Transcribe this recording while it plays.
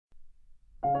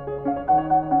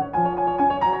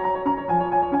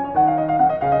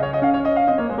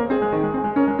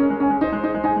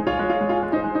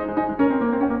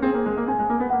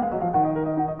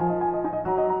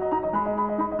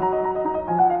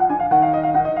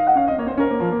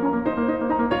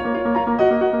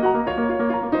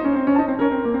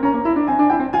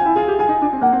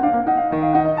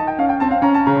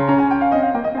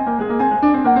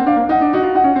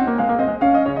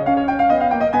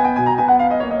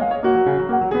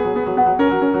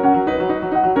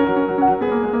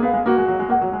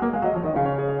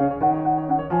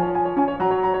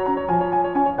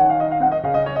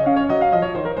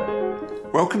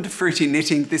Fruity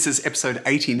Knitting. This is episode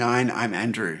 89. I'm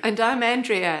Andrew. And I'm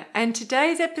Andrea. And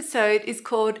today's episode is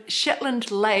called Shetland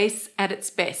Lace at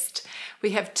its Best. We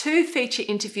have 2 feature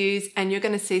interviews and you're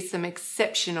going to see some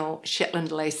exceptional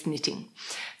Shetland lace knitting.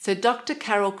 So Dr.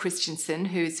 Carol Christensen,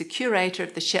 who is the curator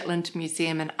of the Shetland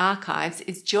Museum and Archives,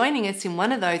 is joining us in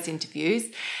one of those interviews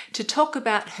to talk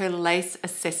about her lace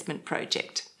assessment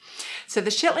project. So the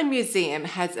Shetland Museum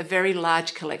has a very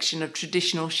large collection of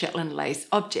traditional Shetland lace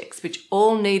objects, which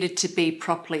all needed to be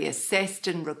properly assessed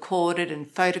and recorded and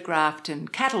photographed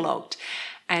and catalogued.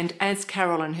 And as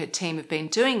Carol and her team have been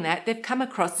doing that, they've come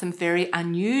across some very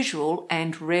unusual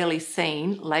and rarely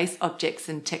seen lace objects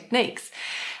and techniques.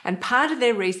 And part of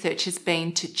their research has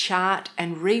been to chart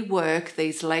and rework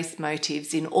these lace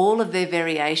motifs in all of their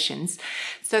variations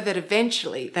so that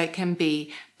eventually they can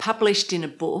be published in a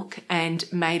book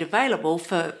and made available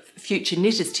for future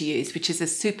knitters to use, which is a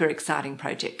super exciting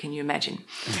project, can you imagine?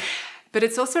 But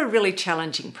it's also a really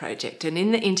challenging project. And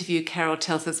in the interview, Carol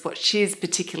tells us what she's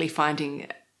particularly finding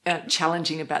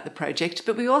challenging about the project,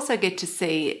 but we also get to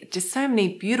see just so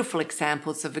many beautiful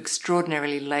examples of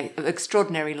extraordinary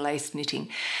lace knitting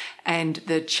and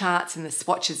the charts and the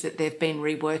swatches that they've been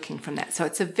reworking from that. So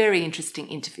it's a very interesting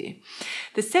interview.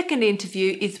 The second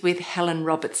interview is with Helen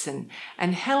Robertson,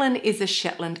 and Helen is a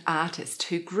Shetland artist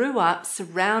who grew up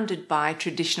surrounded by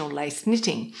traditional lace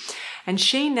knitting, and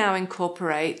she now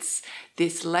incorporates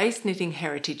this lace knitting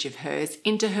heritage of hers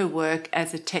into her work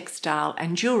as a textile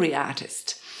and jewellery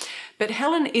artist. But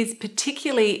Helen is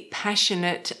particularly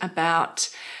passionate about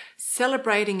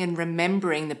celebrating and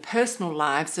remembering the personal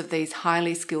lives of these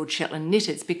highly skilled Shetland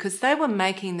knitters because they were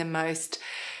making the most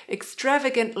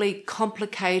extravagantly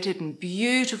complicated and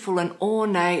beautiful and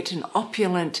ornate and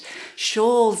opulent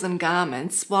shawls and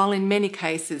garments, while in many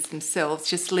cases themselves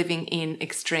just living in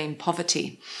extreme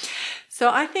poverty.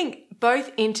 So I think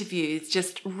both interviews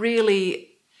just really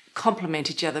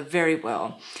complement each other very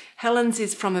well. Helen's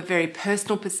is from a very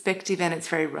personal perspective and it's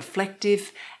very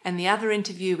reflective, and the other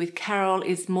interview with Carol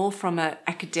is more from an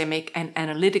academic and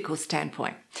analytical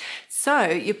standpoint. So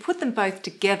you put them both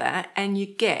together and you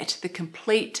get the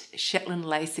complete Shetland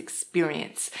lace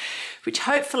experience, which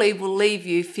hopefully will leave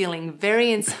you feeling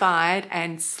very inspired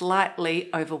and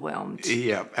slightly overwhelmed.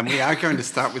 Yeah, and we are going to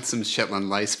start with some Shetland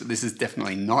lace, but this is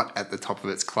definitely not at the top of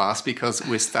its class because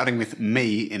we're starting with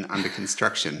me in under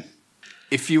construction.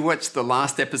 If you watched the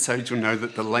last episode, you'll know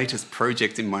that the latest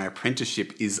project in my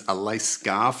apprenticeship is a lace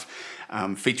scarf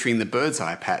featuring the bird's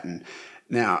eye pattern.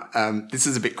 Now, this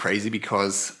is a bit crazy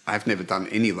because I've never done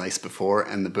any lace before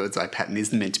and the bird's eye pattern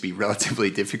isn't meant to be relatively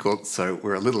difficult, so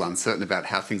we're a little uncertain about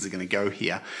how things are going to go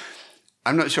here.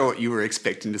 I'm not sure what you were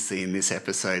expecting to see in this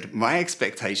episode. My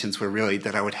expectations were really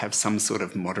that I would have some sort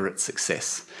of moderate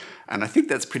success, and I think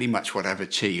that's pretty much what I've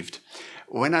achieved.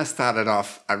 When I started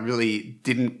off, I really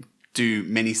didn't do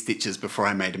many stitches before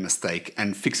I made a mistake,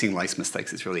 and fixing lace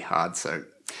mistakes is really hard. So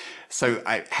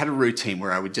I had a routine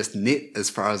where I would just knit as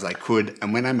far as I could,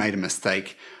 and when I made a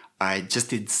mistake, I just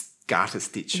did garter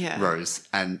stitch rows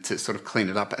and to sort of clean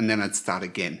it up, and then I'd start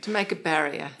again. To make a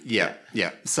barrier. Yeah.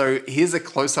 So here's a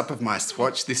close-up of my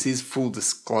swatch. This is full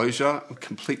disclosure,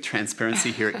 complete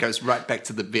transparency here. It goes right back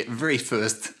to the very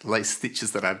first lace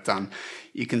stitches that I've done.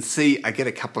 You can see I get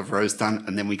a couple of rows done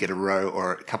and then we get a row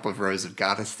or a couple of rows of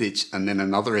garter stitch and then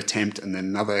another attempt and then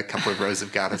another couple of rows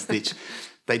of garter stitch.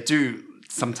 They do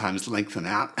sometimes lengthen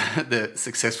out the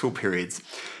successful periods.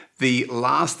 The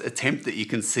last attempt that you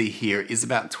can see here is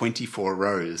about 24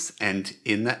 rows, and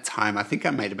in that time I think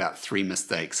I made about 3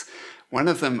 mistakes. One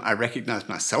of them I recognized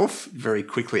myself very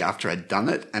quickly after I'd done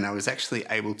it, and I was actually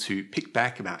able to pick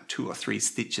back about 2 or 3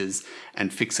 stitches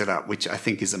and fix it up, which I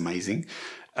think is amazing.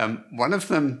 One of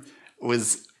them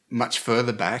was much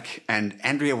further back, and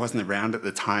Andrea wasn't around at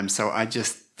the time, so I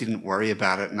just didn't worry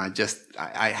about it, and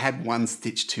I had 1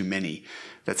 stitch too many.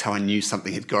 That's how I knew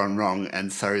something had gone wrong.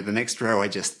 And so the next row, I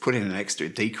just put in an extra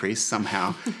decrease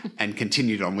somehow and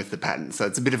continued on with the pattern. So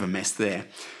it's a bit of a mess there.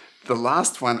 The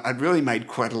last one, I'd really made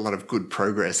quite a lot of good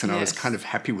progress and I was kind of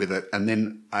happy with it. And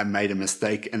then I made a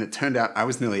mistake and it turned out I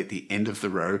was nearly at the end of the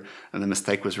row and the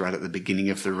mistake was right at the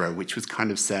beginning of the row, which was kind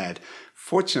of sad.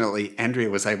 Fortunately, Andrea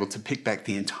was able to pick back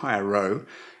the entire row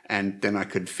and then I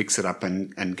could fix it up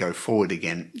and go forward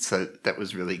again. So that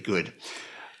was really good.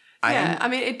 I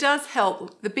mean, it does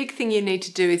help. The big thing you need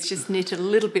to do is just knit a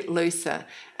little bit looser,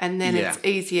 and then it's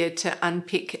easier to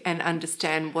unpick and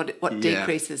understand what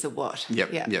decreases are what.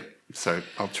 Yep. So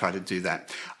I'll try to do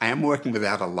that. I am working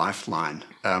without a lifeline.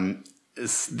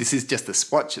 This is just a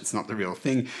swatch. It's not the real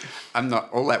thing. I'm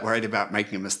not all that worried about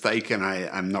making a mistake, and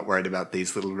I'm not worried about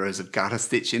these little rows of garter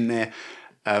stitch in there.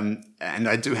 And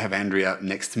I do have Andrea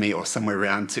next to me or somewhere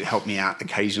around to help me out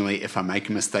occasionally if I make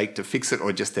a mistake, to fix it,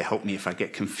 or just to help me if I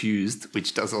get confused,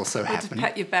 which does also happen. To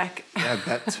pat your back. Yeah,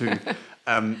 that too.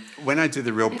 When I do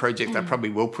the real project, I probably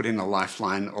will put in a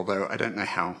lifeline, although I don't know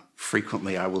how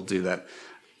frequently I will do that.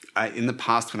 In the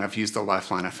past, when I've used a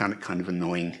lifeline, I found it kind of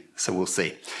annoying, so we'll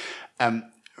see.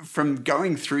 From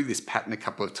going through this pattern a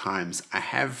couple of times, I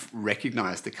have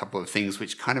recognized a couple of things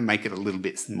which kind of make it a little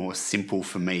bit more simple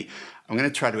for me. I'm going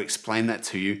to try to explain that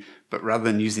to you, but rather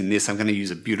than using this, I'm going to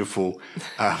use a beautiful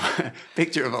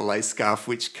picture of a lace scarf,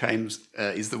 which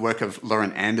is the work of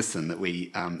Lauren Anderson that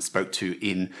we spoke to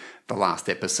in the last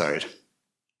episode.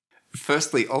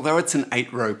 Firstly, although it's an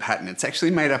 8-row pattern, it's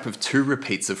actually made up of 2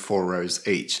 repeats of 4 rows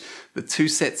each. The 2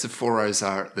 sets of 4 rows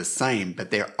are the same, but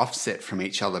they're offset from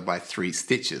each other by 3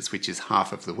 stitches, which is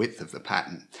half of the width of the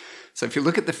pattern. So if you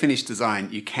look at the finished design,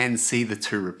 you can see the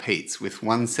 2 repeats, with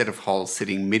one set of holes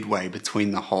sitting midway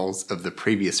between the holes of the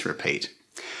previous repeat.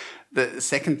 The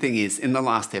second thing is, in the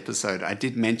last episode, I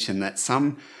did mention that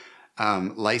some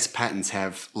lace patterns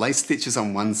have lace stitches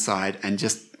on one side and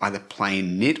just either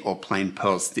plain knit or plain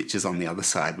pearl stitches on the other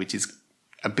side, which is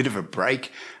a bit of a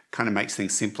break, kind of makes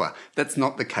things simpler. That's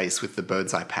not the case with the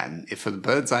bird's eye pattern. For the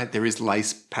bird's eye, there is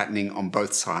lace patterning on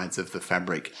both sides of the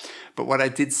fabric. But what I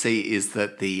did see is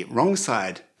that the wrong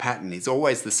side pattern is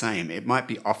always the same. It might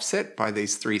be offset by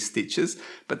these 3 stitches,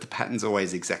 but the pattern's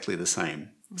always exactly the same.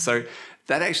 So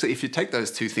that actually, if you take those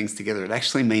 2 things together, it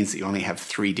actually means that you only have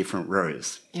 3 different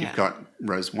rows. Yeah. You've got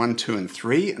rows 1, 2, and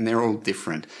 3, and they're all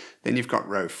different. Then you've got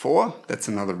row 4, that's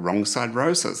another wrong side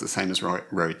row, so it's the same as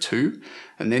row 2.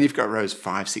 And then you've got rows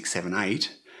 5, 6, 7,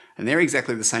 8, and they're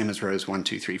exactly the same as rows 1,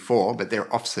 2, 3, 4, but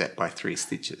they're offset by 3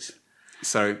 stitches.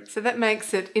 So that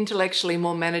makes it intellectually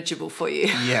more manageable for you.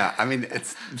 Yeah, I mean,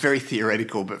 it's very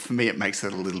theoretical, but for me it makes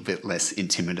it a little bit less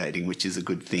intimidating, which is a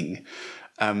good thing.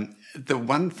 The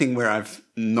one thing where I've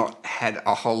not had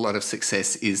a whole lot of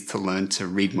success is to learn to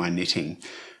read my knitting.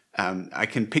 I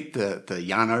can pick the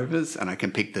yarn overs and I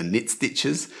can pick the knit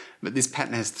stitches, but this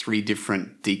pattern has 3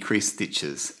 different decrease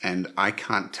stitches and I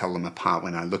can't tell them apart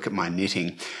when I look at my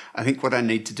knitting. I think what I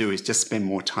need to do is just spend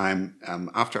more time.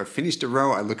 After I've finished a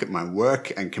row, I look at my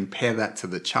work and compare that to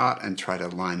the chart and try to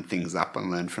line things up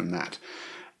and learn from that.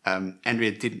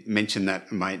 Andrea did mention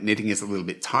that my knitting is a little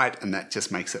bit tight and that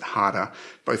just makes it harder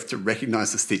both to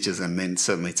recognize the stitches and then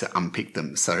certainly to unpick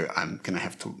them. So I'm going to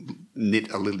have to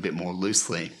knit a little bit more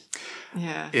loosely.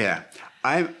 Yeah.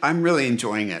 I'm really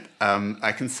enjoying it.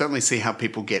 I can certainly see how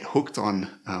people get hooked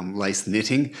on lace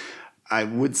knitting. I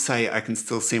would say I can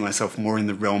still see myself more in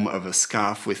the realm of a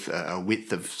scarf with a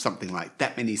width of something like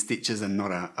that many stitches and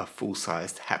not a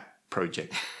full-sized hat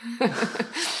project.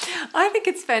 I think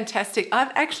it's fantastic.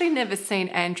 I've actually never seen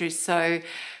Andrew so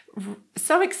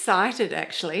excited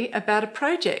actually about a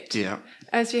project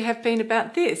as you have been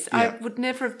about this. I would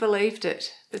never have believed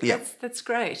it, but that's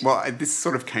great. Well, this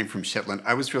sort of came from Shetland.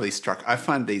 I was really struck. I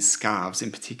find these scarves in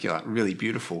particular really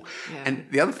beautiful. Yeah. And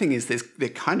the other thing is they're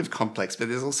kind of complex, but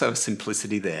there's also a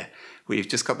simplicity there where you've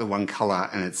just got the one colour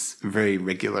and it's very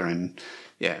regular and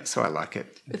so I like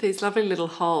it. With these lovely little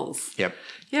holes. Yep.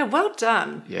 Yeah, well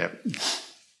done. Yep.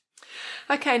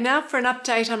 Okay, now for an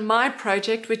update on my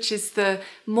project, which is the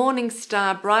Morning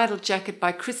Star Bridal Jacket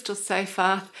by Crystal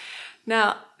Seyfarth.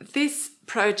 Now, this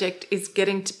project is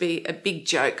getting to be a big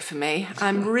joke for me.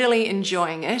 I'm really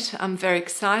enjoying it. I'm very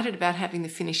excited about having the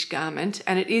finished garment,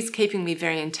 and it is keeping me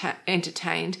very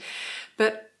entertained.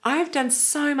 But I've done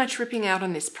so much ripping out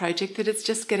on this project that it's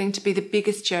just getting to be the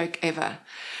biggest joke ever.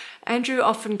 Andrew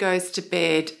often goes to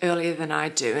bed earlier than I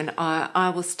do, and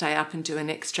I will stay up and do an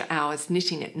extra hour's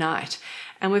knitting at night.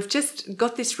 And we've just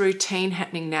got this routine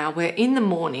happening now where in the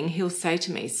morning he'll say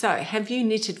to me, "So, have you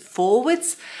knitted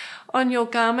forwards on your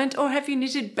garment or have you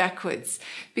knitted backwards?"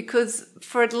 Because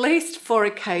for at least 4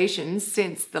 occasions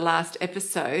since the last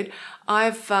episode,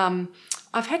 I've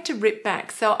had to rip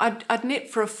back. So I'd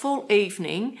knit for a full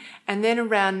evening and then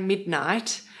around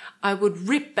midnight I would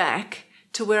rip back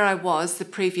to where I was the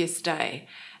previous day.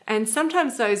 And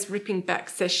sometimes those ripping back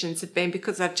sessions have been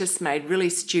because I've just made really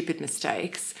stupid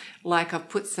mistakes, like I've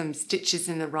put some stitches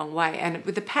in the wrong way. And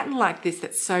with a pattern like this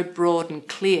that's so broad and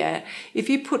clear, if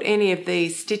you put any of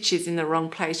these stitches in the wrong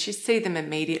place, you see them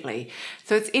immediately.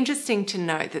 So it's interesting to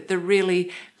note that the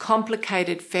really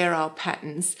complicated fair isle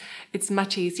patterns, it's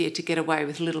much easier to get away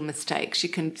with little mistakes. You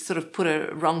can sort of put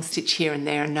a wrong stitch here and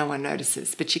there and no one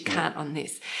notices, but you can't on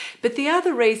this. But the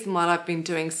other reason why I've been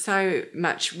doing so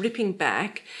much ripping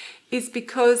back is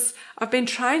because I've been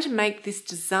trying to make this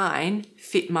design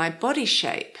fit my body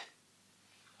shape.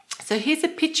 So here's a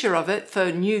picture of it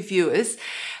for new viewers,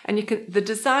 and the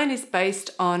design is based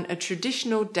on a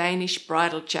traditional Danish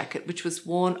bridal jacket which was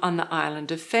worn on the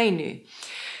island of Fænø.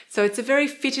 So it's a very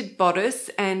fitted bodice,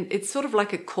 and it's sort of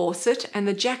like a corset, and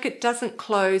the jacket doesn't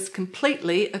close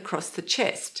completely across the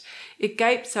chest. It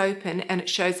gapes open and it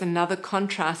shows another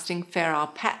contrasting feral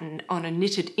pattern on a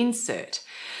knitted insert.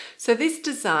 So this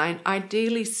design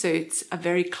ideally suits a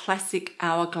very classic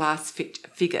hourglass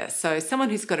figure. So someone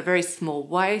who's got a very small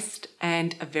waist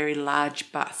and a very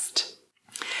large bust.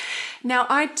 Now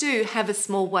I do have a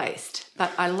small waist,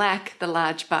 but I lack the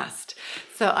large bust.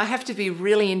 So I have to be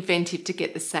really inventive to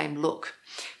get the same look.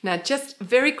 Now just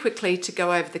very quickly to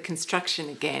go over the construction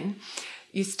again.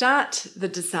 You start the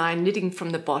design knitting from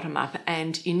the bottom up,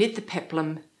 and you knit the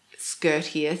peplum skirt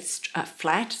here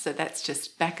flat, so that's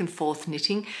just back and forth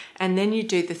knitting, and then you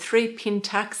do the 3 pin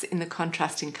tucks in the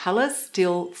contrasting colours,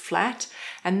 still flat,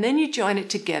 and then you join it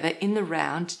together in the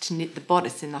round to knit the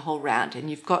bodice in the whole round, and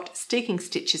you've got steeking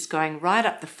stitches going right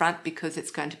up the front because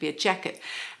it's going to be a jacket.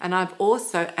 And I've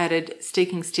also added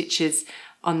steeking stitches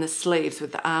on the sleeves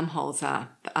with the armholes are,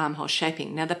 the armhole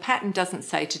shaping. Now the pattern doesn't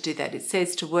say to do that. It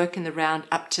says to work in the round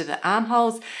up to the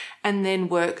armholes and then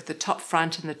work the top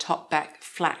front and the top back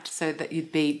flat so that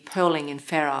you'd be purling in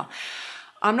ferrule.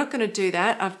 I'm not going to do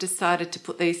that. I've decided to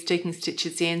put these steeking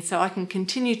stitches in so I can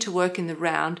continue to work in the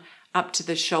round up to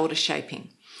the shoulder shaping.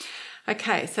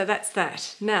 Okay, so that's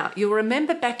that. Now you'll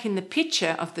remember back in the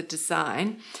picture of the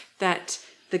design that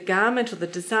the garment or the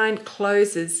design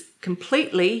closes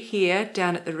completely here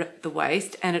down at the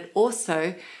waist, and it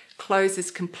also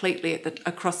closes completely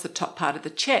across the top part of the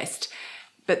chest,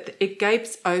 but it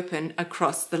gapes open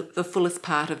across the fullest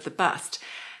part of the bust.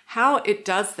 How it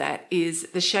does that is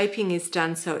the shaping is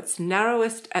done so it's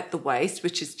narrowest at the waist,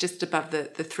 which is just above the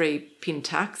 3 pin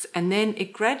tucks, and then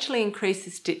it gradually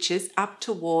increases stitches up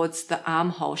towards the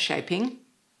armhole shaping,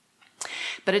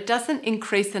 but it doesn't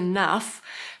increase enough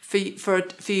for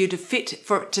it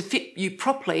to fit you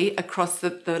properly across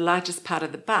the largest part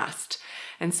of the bust,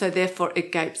 and so therefore it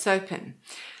gapes open.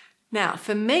 Now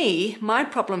for me, my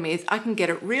problem is I can get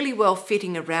it really well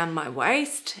fitting around my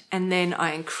waist, and then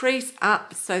I increase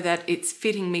up so that it's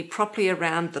fitting me properly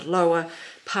around the lower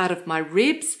part of my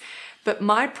ribs. But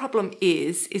my problem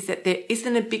is that there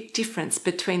isn't a big difference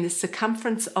between the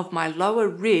circumference of my lower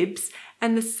ribs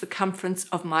and the circumference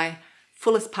of my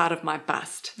fullest part of my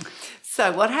bust.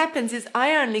 So what happens is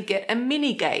I only get a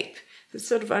mini gape. It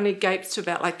sort of only gapes to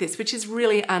about like this, which is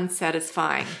really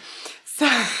unsatisfying. So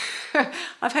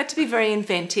I've had to be very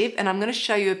inventive, and I'm going to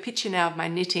show you a picture now of my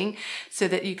knitting so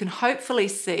that you can hopefully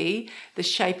see the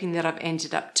shaping that I've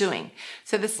ended up doing.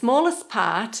 So the smallest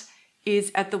part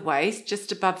is at the waist,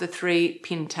 just above the 3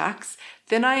 pin tucks.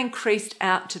 Then I increased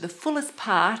out to the fullest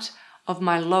part of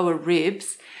my lower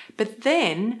ribs, but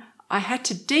then I had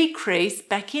to decrease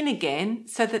back in again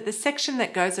so that the section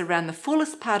that goes around the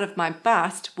fullest part of my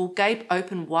bust will gape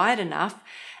open wide enough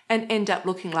and end up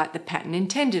looking like the pattern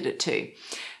intended it to.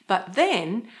 But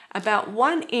then, about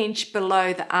 1 inch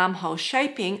below the armhole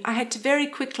shaping, I had to very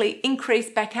quickly increase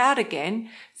back out again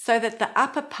so that the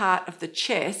upper part of the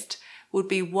chest would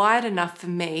be wide enough for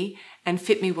me and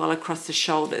fit me well across the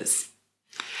shoulders.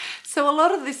 So a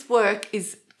lot of this work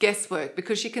is guesswork,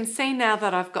 because you can see now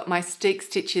that I've got my steek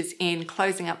stitches in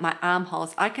closing up my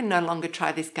armholes, I can no longer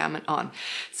try this garment on.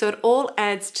 So it all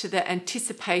adds to the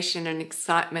anticipation and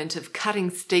excitement of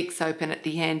cutting steeks open at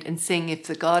the end and seeing if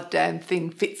the goddamn thing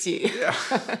fits you. Yeah.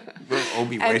 We'll all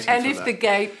be waiting and for if that. the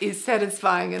gape is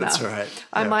satisfying enough. That's right.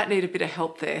 I might need a bit of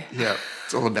help there. Yeah,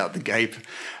 it's all about the gape.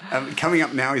 Coming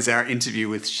up now is our interview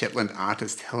with Shetland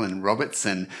artist Helen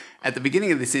Robertson. At the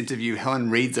beginning of this interview,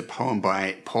 Helen reads a poem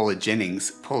by Paula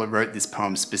Jennings. Paula wrote this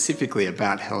poem specifically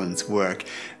about Helen's work.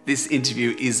 This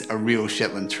interview is a real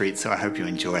Shetland treat, so I hope you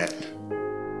enjoy it.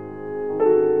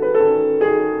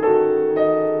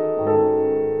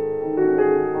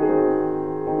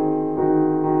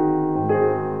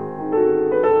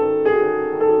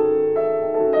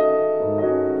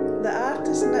 The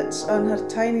artist knits on her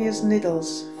tiniest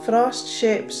needles, frost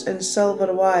shapes in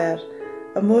silver wire,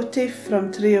 a motif from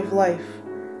Tree of Life.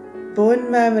 Bone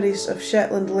memories of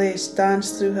Shetland lace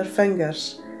dance through her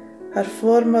fingers. Her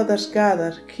foremothers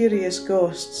gather, curious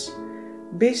ghosts.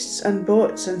 Beasts and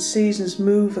boats and seasons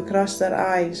move across their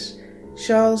eyes.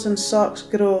 Shawls and socks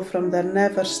grow from their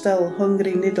never-still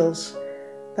hungry needles.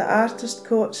 The artist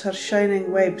coats her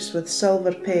shining webs with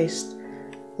silver paste,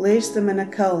 lays them in a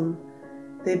kiln.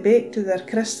 They bake to their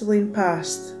crystalline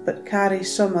past, but carry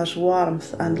summer's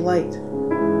warmth and light.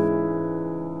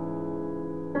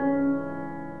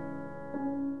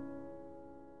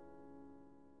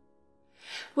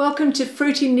 Welcome to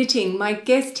Fruity Knitting. My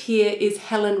guest here is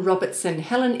Helen Robertson.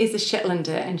 Helen is a Shetlander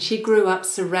and she grew up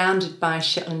surrounded by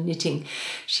Shetland knitting.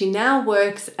 She now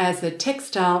works as a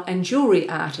textile and jewellery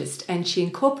artist and she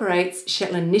incorporates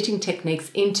Shetland knitting techniques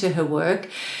into her work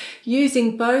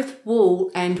using both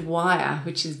wool and wire,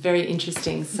 which is very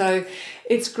interesting. So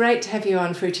it's great to have you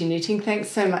on Fruity Knitting. Thanks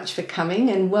so much for coming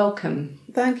and welcome.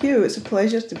 Thank you. It's a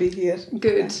pleasure to be here.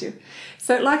 Good. Thank you.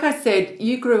 So like I said,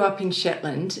 you grew up in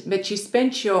Shetland, but you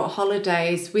spent your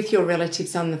holidays with your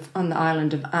relatives on the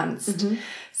island of Unst. Mm-hmm.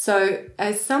 So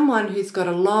as someone who's got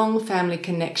a long family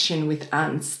connection with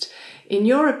Unst, in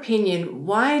your opinion,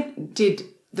 why did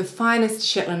the finest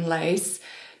Shetland lace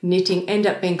knitting end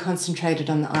up being concentrated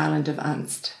on the island of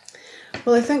Unst?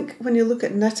 Well, I think when you look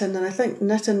at knitting, and I think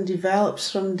knitting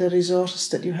develops from the resources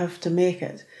that you have to make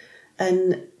it.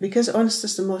 And because Unst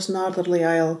is the most northerly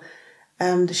isle,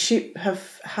 the sheep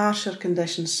have harsher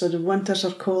conditions, so the winters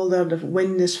are colder, the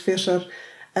wind is fiercer,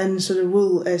 and so the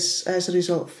wool is, as a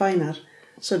result, finer.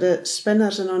 So the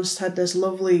spinners in Unst had this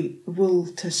lovely wool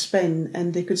to spin,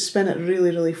 and they could spin it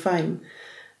really, really fine.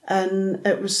 And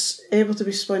it was able to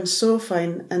be spun so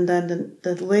fine, and then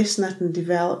the lace knitting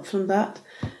developed from that.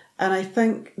 And I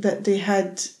think that they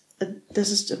had,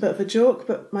 this is a bit of a joke,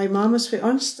 but my mum is from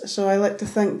Unst, so I like to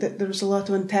think that there was a lot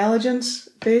of intelligence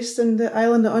based in the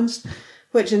island of Unst,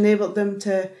 which enabled them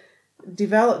to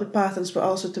develop the patterns but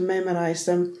also to memorise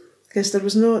them, because there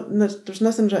was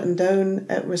nothing written down.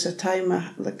 It was a time of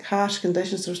like harsh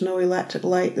conditions. There was no electric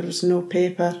light, there was no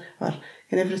paper, and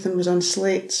everything was on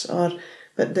slates.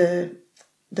 But the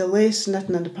lace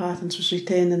knitting and the patterns was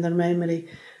retained in their memory.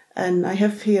 And I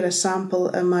have here a sample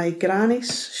of my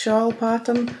granny's shawl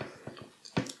pattern,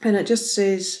 and it just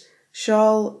says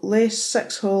shawl, lace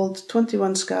 6 hold,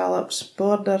 21 scallops,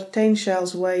 border 10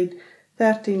 shells wide,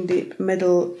 13 deep,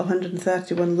 middle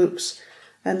 131 loops.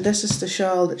 And this is the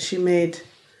shawl that she made,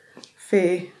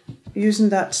 Faye, using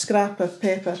that scrap of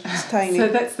paper. It's tiny. So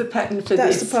that's the pattern for this?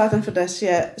 That's the pattern for this,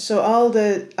 yeah. So all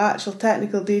the actual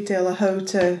technical detail of how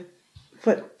to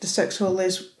put the 6-hole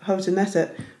lace, how to knit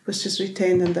it, was just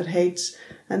retained in their heads.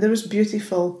 And there was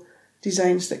beautiful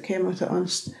designs that came out of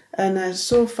Unst. And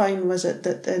so fine was it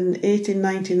that in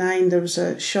 1899 there was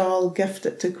a shawl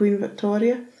gifted to Queen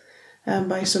Victoria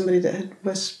by somebody that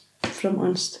was from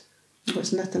Unst,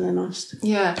 was knitting in Unst.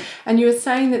 Yeah, and you were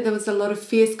saying that there was a lot of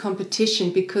fierce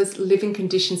competition because living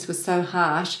conditions were so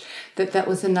harsh that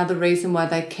was another reason why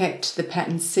they kept the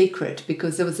pattern secret,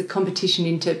 because there was a competition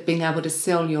into being able to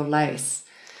sell your lace.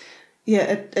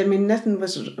 Yeah, knitting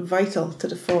was vital to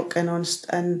the folk in Unst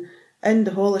and in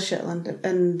the whole of Shetland.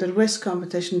 And there was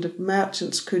competition. The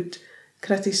merchants could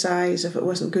criticise if it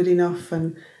wasn't good enough,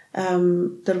 and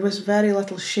there was very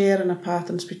little sharing of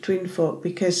patterns between folk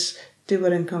because they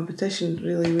were in competition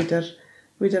really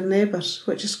with their neighbours,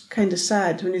 which is kind of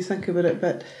sad when you think about it,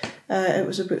 but it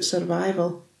was about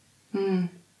survival.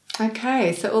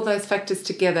 Okay, so all those factors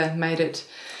together made it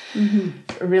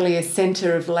really a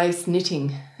centre of lace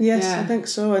knitting. Yes, yeah. I think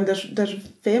so. And there's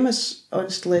famous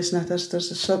Unst lace knitters. There's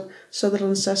the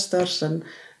Sutherland sisters, and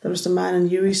there was the man in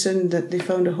Ewison that they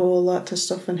found a whole lot of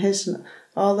stuff in his. And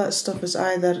all that stuff is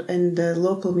either in the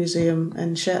local museum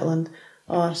in Shetland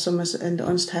or some is in the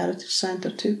Unst Heritage Centre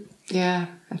too. Yeah,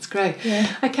 that's great.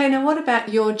 Yeah. Okay, now what about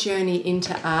your journey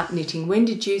into art knitting? When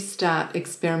did you start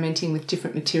experimenting with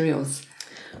different materials?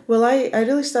 Well, I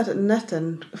really started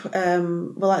knitting,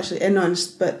 actually in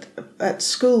Unst, but at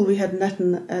school we had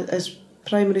knitting as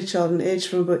primary children, aged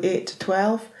from about 8 to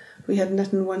 12. We had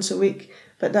knitting once a week,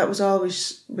 but that was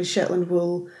always with Shetland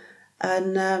wool.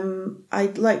 And I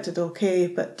liked it okay,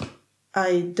 but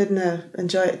I didn't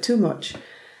enjoy it too much.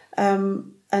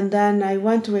 And then I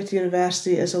went away to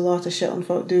university, as a lot of Shetland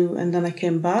folk do, and then I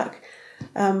came back.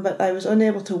 But I was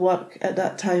unable to work at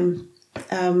that time.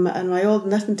 And my old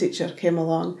knitting teacher came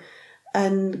along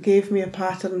and gave me a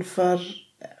pattern for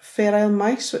Fair Isle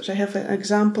mice, which I have an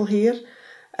example here.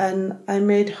 And I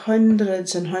made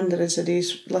hundreds and hundreds of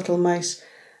these little mice.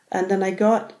 And then I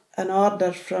got an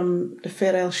order from the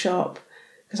Fair Isle shop,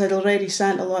 because I'd already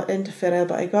sent a lot into Fair Isle,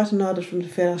 but I got an order from the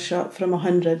Fair Isle shop for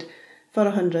 100,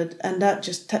 and that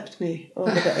just tipped me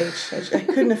over the edge. I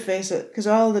couldn't face it, because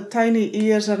all the tiny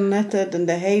ears are knitted and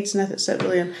the head's knitted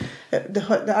separately, and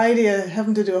the idea of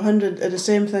having to do 100 of the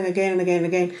same thing again and again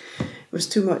and again was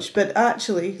too much. But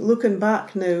actually, looking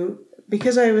back now,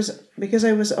 because I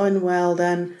was unwell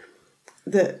then,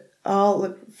 all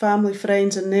the family,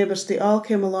 friends and neighbours, they all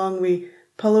came along with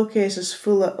pillowcases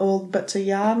full of old bits of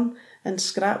yarn and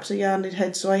scraps of yarn they'd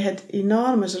had. So I had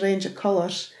enormous range of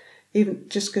colours, even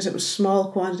just because it was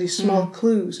small quantities, small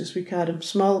clues as we called them,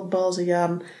 small balls of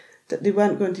yarn that they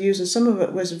weren't going to use, and some of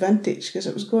it was vintage because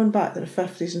it was going back to the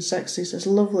 50s and 60s, this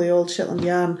lovely old Shetland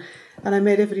yarn, and I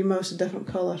made every mouse a different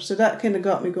colour. So that kind of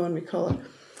got me going with colour.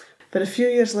 But a few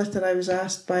years later I was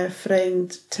asked by a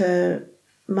friend to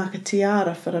make a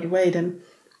tiara for her wedding,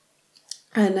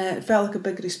 and it felt like a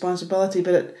big responsibility,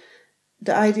 but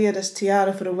the idea of this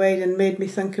tiara for a wedding made me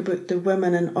think about the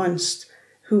women in Unst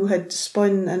who had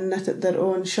spun and knitted their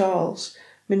own shawls.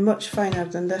 I mean, much finer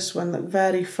than this one, like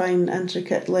very fine,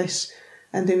 intricate lace,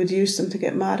 and they would use them to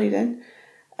get married in.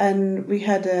 And we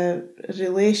had a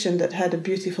relation that had a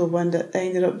beautiful one that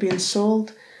ended up being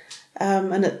sold.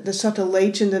 And the sort of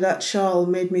legend of that shawl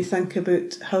made me think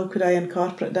about how could I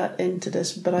incorporate that into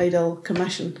this bridal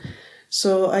commission.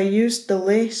 So I used the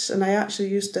lace, and I actually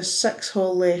used this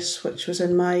 6-hole lace, which was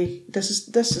in this is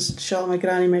the shawl my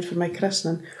granny made for my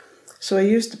christening. So I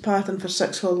used the pattern for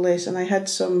 6-hole lace, and I had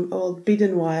some old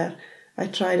beading wire. I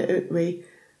tried it out with,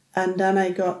 and then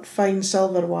I got fine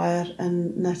silver wire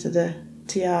and knitted a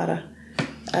tiara.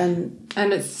 And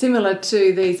it's similar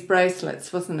to these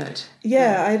bracelets, wasn't it?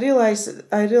 Yeah, I realised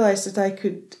that I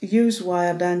could use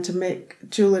wire then to make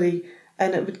jewellery,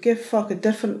 and it would give folk a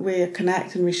different way of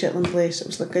connecting with Shetland lace. It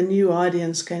was like a new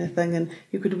audience kind of thing, and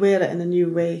you could wear it in a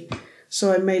new way.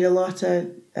 So I made a lot of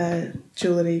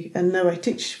jewellery, and now I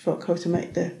teach folk how to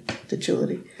make the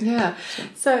jewellery. Yeah.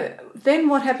 So then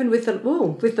what happened with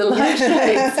the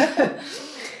lampshades?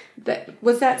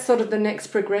 Was that sort of the next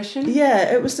progression?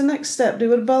 Yeah, it was the next step. They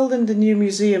were building the new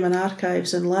museum and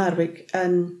archives in Larwick,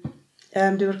 and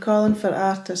they were calling for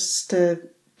artists to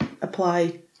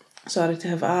to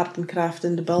have art and craft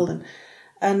in the building.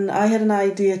 And I had an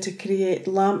idea to create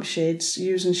lampshades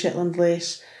using Shetland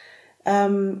lace.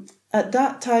 At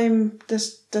that time,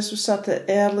 this was sort of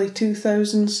early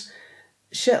 2000s,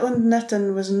 Shetland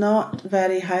knitting was not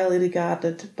very highly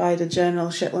regarded by the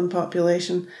general Shetland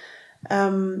population.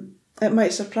 It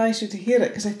might surprise you to hear it,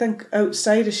 because I think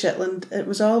outside of Shetland it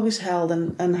was always held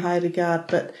in high regard,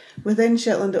 but within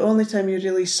Shetland the only time you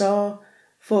really saw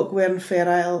folk wearing Fair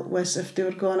Isle was if they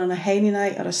were going on a henny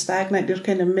night or a stag night. They were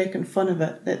kind of making fun of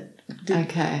it.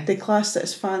 They classed it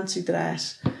as fancy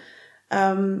dress.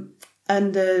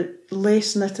 And the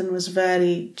lace knitting was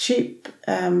very cheap.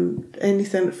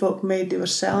 Anything that folk made, they were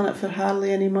selling it for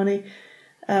hardly any money.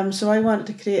 So I wanted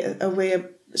to create a way of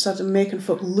sort of making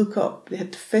folk look up. They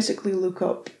had to physically look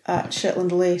up at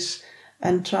Shetland lace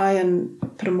and try and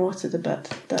promote it a bit.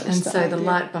 The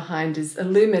light behind is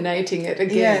illuminating it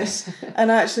again. Yes, and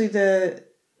actually the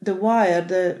wire,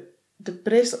 the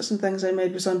bracelets and things I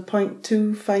made was on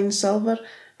 0.2 fine silver,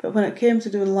 but when it came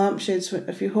to doing lampshades,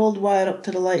 if you hold wire up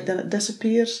to the light, then it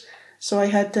disappears. So I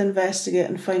had to investigate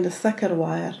and find a thicker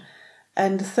wire,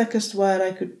 and the thickest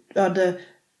wire the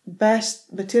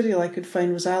best material I could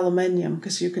find was aluminium,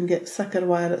 because you can get thicker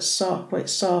wire that's quite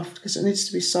soft, because it needs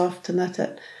to be soft to knit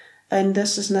it. And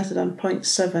this is knitted on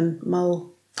 0.7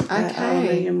 mil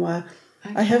aluminium wire.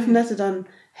 Okay. I have knitted on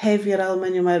heavier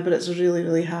aluminium wire, but it's really,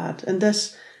 really hard. And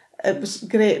this, it was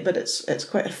great, but it's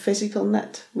quite a physical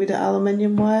knit with the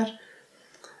aluminium wire.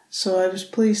 So I was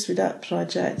pleased with that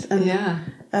project. And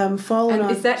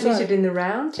is that knitted in the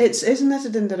round? It's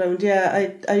knitted in the round, yeah.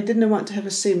 I didn't want to have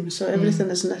a seam, so everything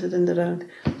is knitted in the round.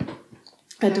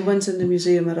 And the ones in the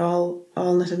museum are all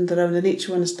knitted in the round, and each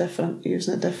one is different,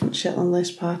 using a different Shetland lace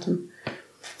pattern.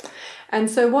 And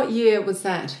so what year was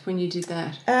that when you did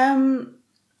that?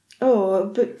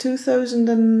 About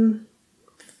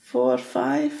 2004 or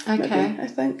 5, maybe, I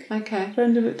think. Okay.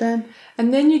 Round about then.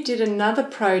 And then you did another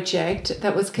project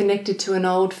that was connected to an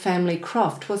old family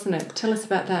croft, wasn't it? Tell us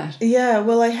about that. Yeah,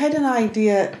 well, I had an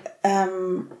idea,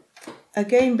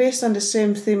 again, based on the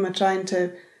same theme of trying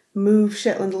to move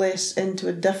Shetland lace into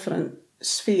a different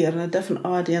sphere and a different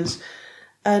audience.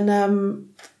 And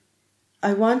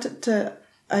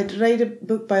I'd write a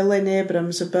book by Lynn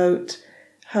Abrams about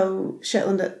how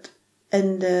Shetland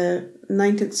in the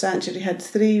 19th century had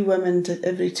 3 women to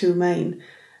every 2 men,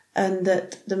 and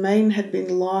that the men had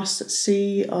been lost at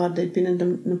sea, or they'd been in the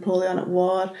Napoleonic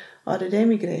War, or they'd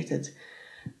emigrated.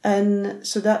 And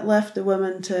so that left the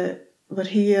women were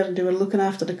here, they were looking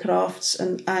after the crafts,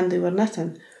 and they were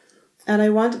knitting. And I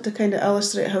wanted to kind of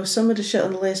illustrate how some of the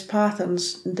Shetland lace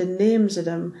patterns, the names of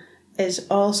them, is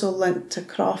also linked to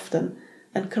crofting.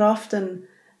 And crofting,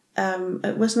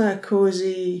 it wasn't a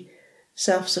cosy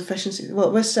self-sufficiency. Well,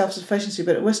 it was self-sufficiency,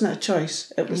 but it wasn't a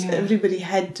choice. It was everybody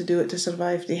had to do it to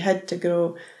survive. They had to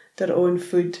grow their own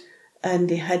food, and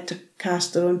they had to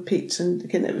cast their own peats, and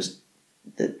again, it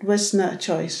was not a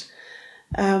choice.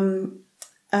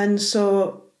 And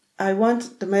so my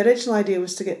original idea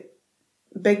was to get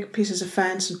big pieces of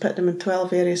fence and put them in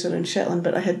 12 areas around Shetland,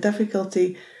 but I had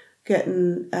difficulty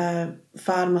getting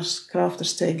farmers,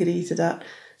 crafters to agree to that.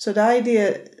 So the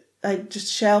idea, I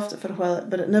just shelved it for a while,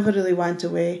 but it never really went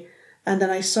away. And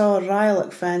then I saw a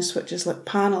Rylock fence, which is like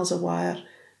panels of wire,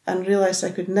 and realised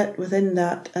I could knit within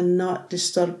that and not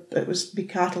disturb, it was be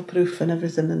cattle proof and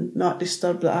everything, and not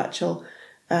disturb the actual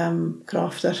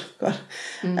crafter.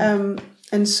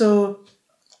 And so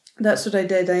that's what I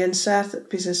did. I inserted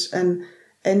pieces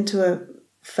into a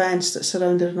fence that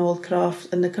surrounded an old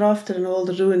craft, and the craft had an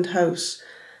old ruined house.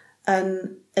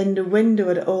 And in the window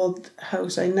of the old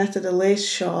house, I knitted a lace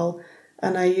shawl,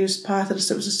 and I used patterns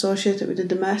that was associated with the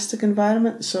domestic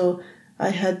environment. So I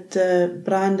had the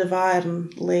brand of iron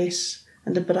lace,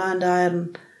 and the brand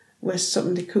iron was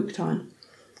something they cooked on.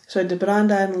 So I had the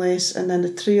brand iron lace, and then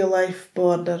the tree of life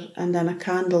border, and then a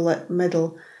candlelit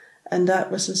middle, and that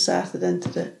was inserted into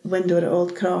the window of the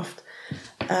old craft.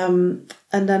 And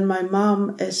then my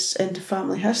mum is into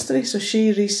family history, so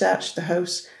she researched the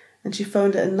house, and she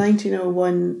found that in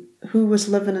 1901, who was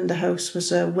living in the house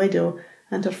was a widow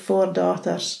and her 4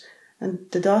 daughters, and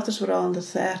the daughters were all in their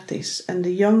 30s, and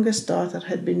the youngest daughter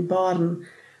had been born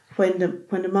when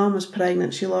the mum was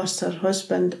pregnant. She lost her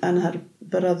husband and her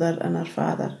brother and her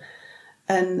father,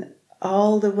 and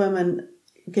all the women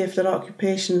gave their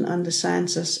occupation on the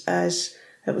census as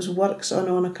it was works on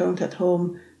own account at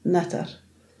home knitter.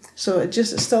 So it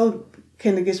still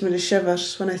kind of gives me the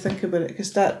shivers when I think about it,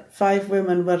 because that 5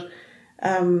 women were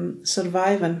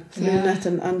surviving through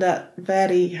knitting on that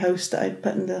very house that I'd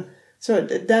put in the. So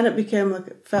then it became like,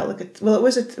 it felt like it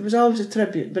was always a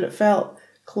tribute, but it felt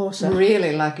closer.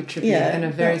 Really like a tribute, and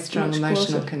a very strong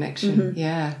emotional connection. Mm-hmm.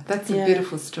 Yeah, that's a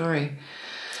beautiful story.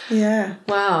 Yeah.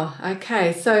 Wow.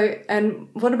 Okay. So, and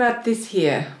what about this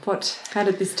here? How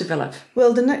did this develop?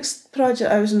 Well, the next project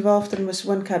I was involved in was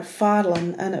one called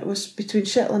Farlan, and it was between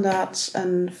Shetland Arts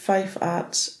and Fife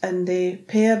Arts, and they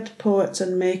paired poets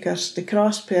and makers. They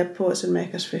cross-paired poets and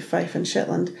makers for Fife and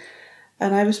Shetland,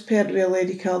 and I was paired with a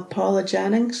lady called Paula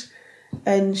Jennings,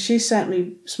 and she sent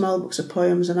me small books of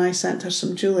poems, and I sent her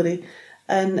some jewellery,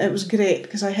 and it was great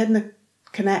because I hadn't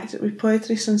connected with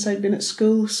poetry since I'd been at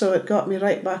school, so it got me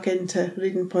right back into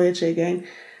reading poetry again.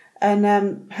 And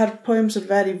her poems are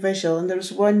very visual, and there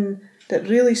was one that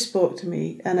really spoke to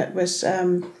me, and it was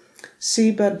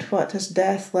Seabird, what has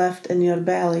death left in your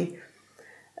belly?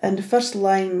 And the first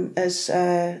line is,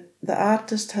 the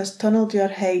artist has tunnelled your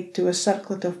head to a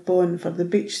circlet of bone for the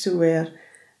beach to wear,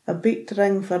 a beaked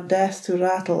ring for death to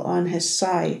rattle on his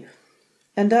sigh.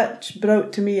 And that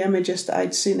brought to me images that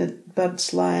I'd seen of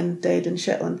birds lying dead in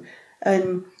Shetland.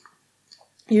 And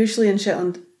usually in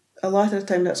Shetland, a lot of the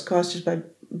time that's caused just by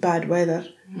bad weather,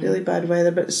 really bad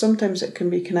weather, but sometimes it can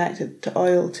be connected to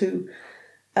oil too.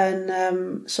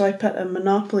 And so I put a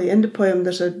monopoly. In the poem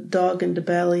there's a dog in the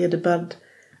belly of the bird,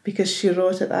 because she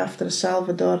wrote it after a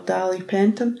Salvador Dali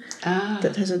painting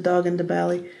that has a dog in the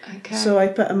belly. Okay. So I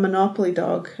put a monopoly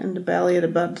dog in the belly of the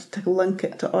bird to link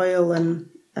it to oil and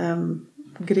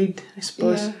greed, I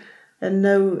suppose. Yeah. And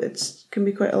now it can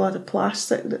be quite a lot of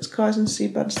plastic that's causing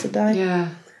seabirds to die. Yeah.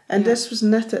 And this was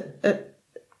knitted,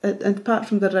 and apart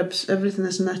from the ribs, everything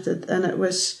is knitted. And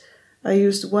I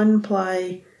used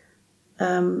 1-ply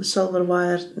silver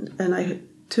wire, and I had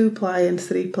 2-ply and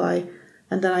 3-ply,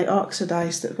 and then I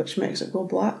oxidised it, which makes it go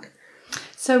black.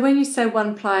 So when you say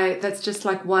 1-ply, that's just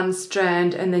like one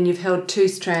strand, and then you've held 2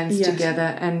 strands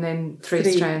together, and then 3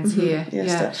 strands here.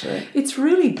 Yes, that's right. It's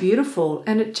really beautiful,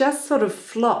 and it just sort of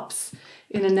flops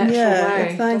in a natural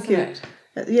way. Thank you. It?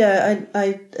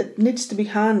 It needs to be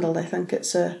handled. I think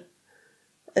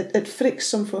it freaks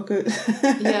some folk out.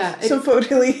 Yeah, some folk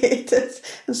really hate it,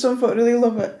 and some folk really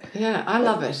love it. Yeah, I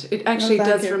love it. It actually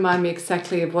does remind me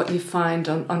exactly of what you find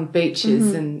on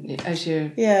beaches and as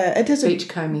you're it is beach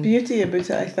combing. Beauty about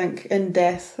it, I think, in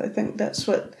death. I think that's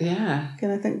what. Yeah.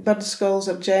 And I think bird skulls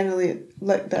are generally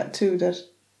like that too.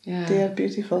 They are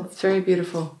beautiful. It's very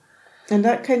beautiful. And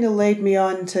that kind of led me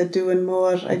on to doing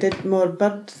more. I did more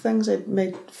bird things. I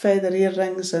made feather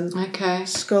earrings and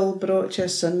skull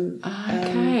brooches and.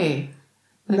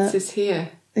 That's this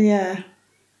here. Yeah,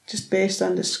 just based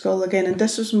on the skull again. And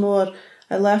this was more.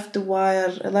 I left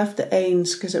the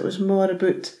ends because it was more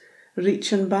about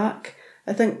reaching back.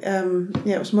 I think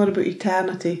it was more about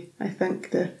eternity. I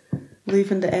think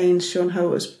leaving the ends, showing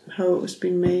how it was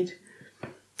being made.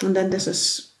 And then this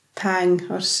is tang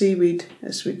or seaweed,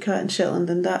 as we cut in Shetland,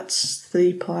 and that's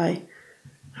 3-ply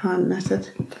hand knitted.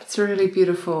 That's really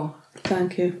beautiful.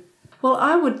 Thank you. Well,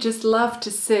 I would just love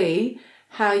to see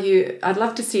I'd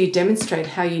love to see you demonstrate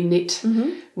how you knit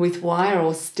with wire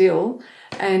or still,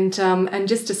 and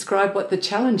just describe what the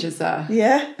challenges are.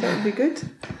 Yeah, that would be good.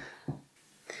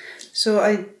 So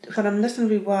when I'm knitting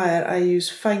with wire, I use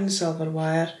fine silver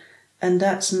wire, and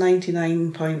that's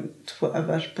 99 point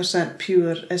whatever %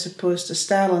 pure, as opposed to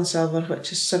sterling silver,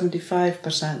 which is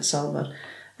 75% silver.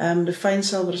 The fine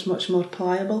silver is much more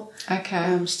pliable.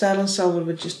 Okay. Sterling silver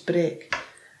would just break.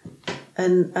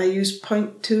 And I use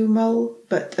 0.2 mil,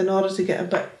 but in order to get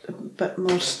a bit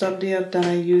more sturdier, then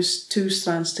I use 2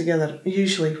 strands together,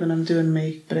 usually when I'm doing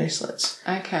my bracelets.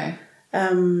 Okay.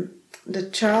 The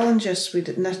challenges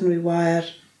with knitting with wire,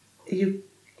 you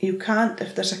can't,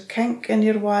 if there's a kink in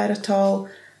your wire at all,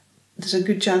 there's a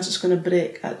good chance it's going to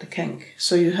break at the kink.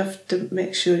 So you have to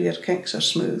make sure your kinks are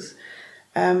smooth.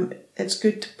 It's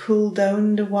good to pull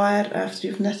down the wire after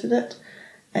you've knitted it,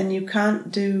 and you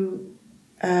can't do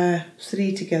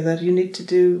 3 together. You need to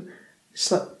do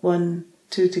slip 1,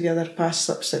 2 together, pass,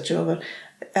 slip, stitch over.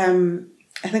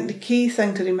 I think the key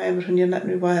thing to remember when you're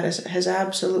knitting with wire is it has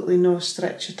absolutely no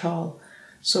stretch at all.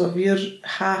 So if you're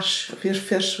harsh, if you're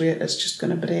fierce with it, it's just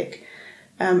going to break.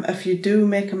 If you do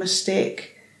make a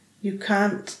mistake, you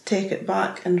can't take it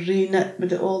back and re-knit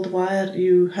with the old wire.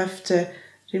 You have to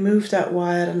remove that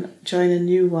wire and join a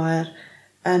new wire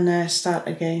and start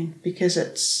again, because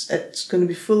it's going to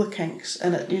be full of kinks,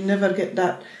 and you never get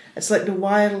that. It's like the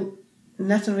wire,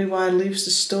 knitting with wire leaves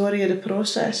the story of the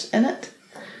process in it.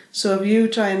 So if you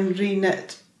try and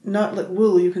re-knit, not like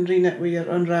wool, you can re-knit with your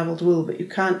unravelled wool, but you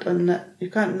can't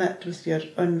knit with your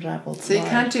unravelled So you wire.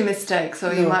 can't do mistakes,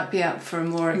 or you might be out for a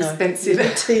more expensive...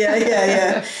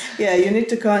 Yeah, you need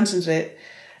to concentrate.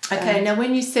 Okay, now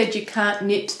when you said you can't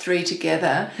knit 3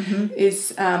 together,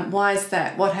 why is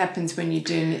that? What happens when you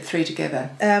do knit 3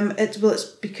 together? It's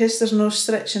because there's no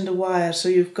stretch in the wire, so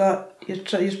you're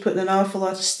putting an awful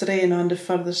lot of strain on the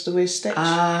furthest away stitch. Of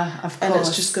course. And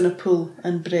it's just going to pull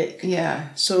and break. Yeah.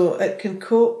 So it can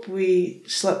cope with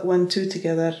slip 1, 2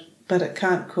 together, but it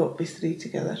can't cope with 3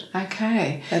 together.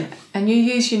 Okay. And you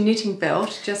use your knitting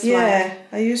belt just like... Yeah,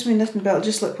 I use my knitting belt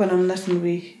just like when I'm knitting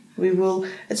with wool.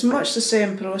 It's much the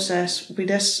same process with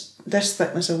this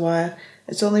thickness of wire.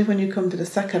 It's only when you come to the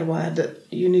thicker wire that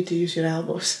you need to use your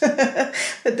elbows.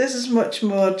 But this is much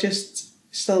more just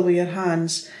still with your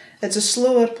hands. It's a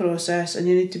slower process and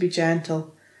you need to be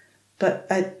gentle. But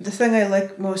the thing I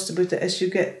like most about it is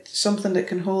you get something that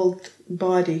can hold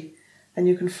body and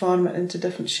you can form it into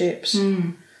different shapes.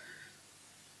 Mm.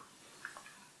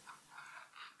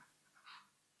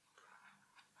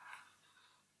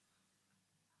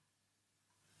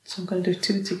 So I'm going to do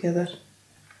 2 together.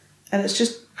 And it's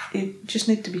just, you just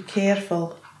need to be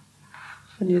careful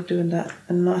when you're doing that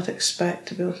and not expect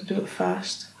to be able to do it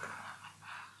fast.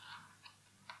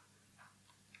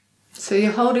 So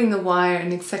you're holding the wire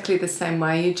in exactly the same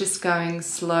way. You're just going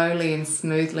slowly and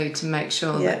smoothly to make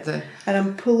sure that the... And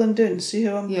I'm pulling down. See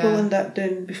how I'm pulling that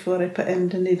down before I put in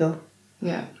the needle?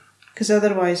 Yeah. Because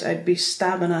otherwise I'd be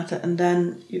stabbing at it and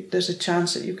then there's a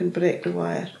chance that you can break the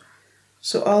wire.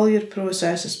 So all your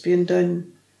process is being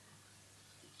done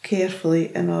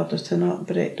carefully in order to not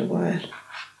break the wire.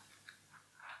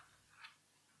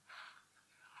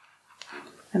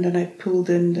 And then I pull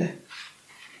down the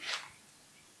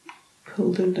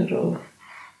row.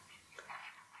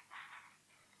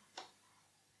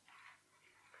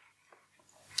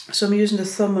 So I'm using the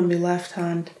thumb on my left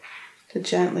hand to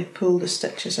gently pull the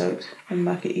stitches out and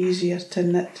make it easier to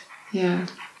knit. Yeah.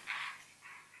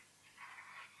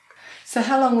 So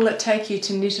how long will it take you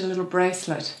to knit a little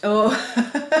bracelet? Oh,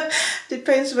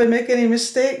 depends if I make any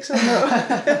mistakes or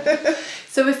not.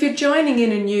 So if you're joining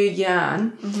in a new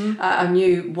yarn, a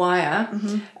new wire,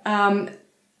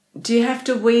 do you have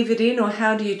to weave it in, or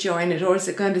how do you join it, or is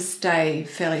it going to stay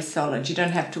fairly solid? You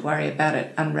don't have to worry about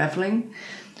it unravelling?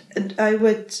 I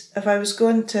would, if I was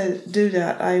going to do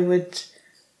that, I would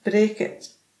break it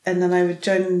and then I would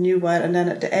join a new wire, and then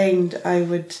at the end I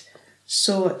would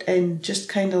sew it in, just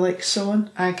kind of like sewing,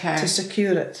 to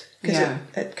secure it, because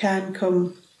it can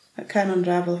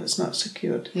unravel if it's not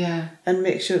secured. Yeah. And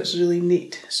make sure it's really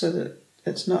neat so that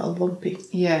it's not a lumpy.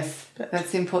 Yes,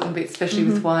 that's the important bit, especially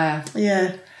with wire.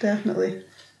 Yeah, definitely.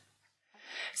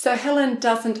 So Helen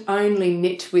doesn't only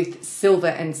knit with silver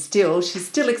and steel, she's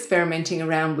still experimenting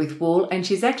around with wool, and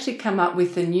she's actually come up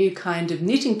with a new kind of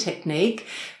knitting technique,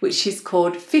 which she's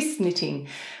called fist knitting.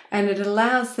 And it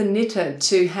allows the knitter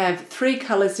to have 3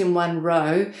 colours in one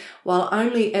row while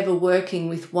only ever working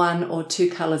with 1 or 2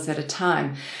 colours at a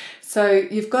time. So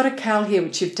you've got a cowl here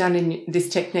which you've done in this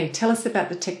technique. Tell us about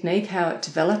the technique, how it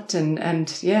developed, and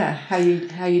how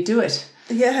you do it.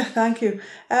 Yeah, thank you.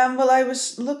 Well, I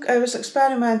was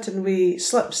experimenting with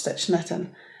slip stitch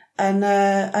knitting, and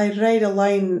I read a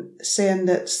line saying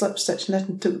that slip stitch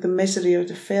knitting took the misery out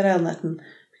of fair knitting,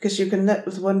 because you can knit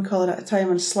with one colour at a time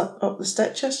and slip up the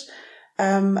stitches.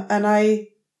 And I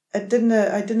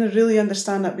didn't really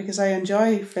understand that, because I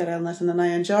enjoy fair isle knitting and I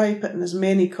enjoy putting as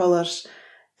many colours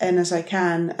in as I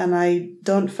can, and I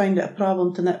don't find it a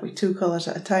problem to knit with 2 colours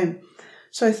at a time.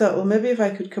 So I thought, well, maybe if I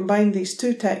could combine these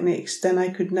 2 techniques, then I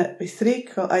could knit with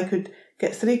I could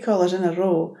get 3 colours in a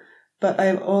row, but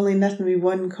I'm only knitting with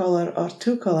 1 colour or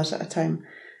 2 colours at a time.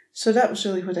 So that was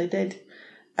really what I did.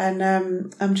 And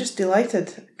I'm just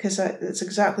delighted, because it's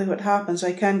exactly what happens.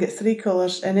 I can get 3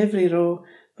 colours in every row,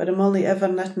 but I'm only ever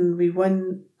knitting with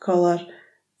 1 colour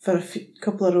for a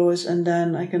couple of rows, and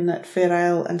then I can knit fair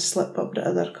isle and slip up the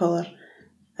other colour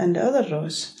in the other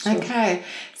rows. So. Okay.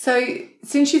 So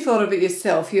since you thought of it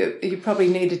yourself, you probably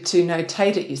needed to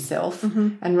notate it yourself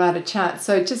and write a chart.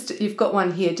 So you've got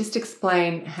one here. Just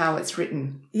explain how it's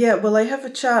written. Yeah, well, I have a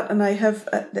chart, and I have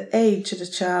at the edge of the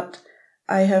chart,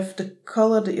 I have the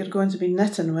colour that you're going to be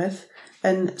knitting with.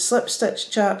 And slip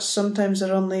stitch charts sometimes they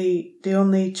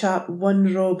only chart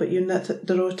 1 row, but you knit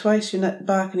the row twice, you knit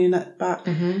back and you knit back.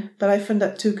 But I found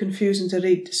that too confusing to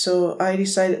read, so I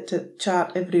decided to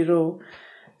chart every row.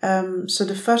 So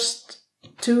the first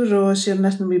 2 rows you're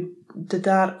knitting with the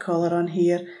dark colour on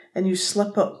here, and you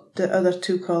slip up the other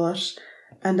 2 colours.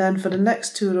 And then for the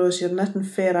next 2 rows you're knitting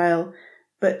fair isle,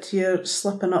 but you're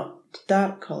slipping up the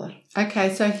dark colour.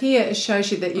 Okay, so here it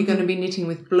shows you that you're going to be knitting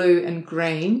with blue and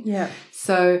green. Yeah.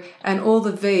 So, and all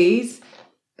the V's,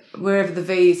 wherever the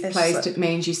V is placed, it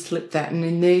means you slip that. And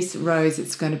in these rows,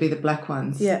 it's going to be the black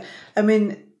ones. Yeah. I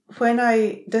mean,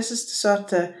 this is the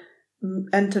sort of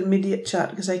intermediate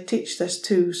chart, because I teach this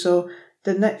too. So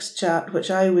the next chart,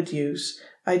 which I would use,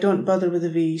 I don't bother with the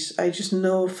V's. I just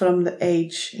know from the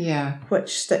edge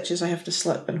which stitches I have to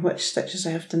slip and which stitches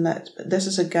I have to knit. But this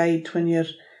is a guide when you're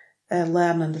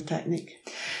learning the technique.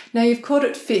 Now, you've called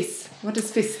it FIS. What does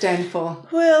FIS stand for?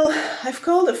 Well, I've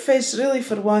called it FIS really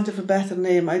for want of a better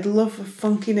name. I'd love a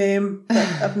funky name, but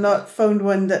I've not found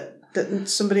one that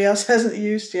somebody else hasn't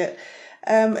used yet.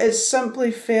 It's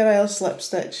simply Fair Isle Slip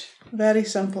Stitch. Very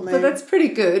simple name. Well, that's pretty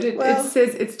good. It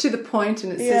says it's to the point,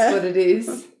 and it says what it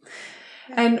is.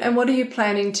 And what are you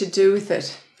planning to do with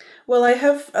it? Well, I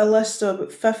have a list of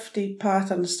about 50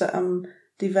 patterns that I'm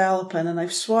developing, and I've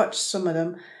swatched some of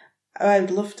them.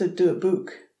 I'd love to do a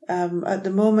book. At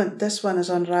the moment, this one is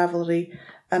on Ravelry,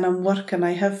 and I'm working.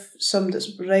 I have some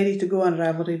that's ready to go on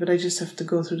Ravelry, but I just have to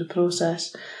go through the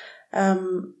process.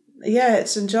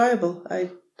 It's enjoyable.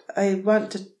 I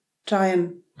want to try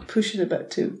and push it a bit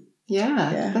too.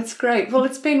 Yeah, that's great. Well,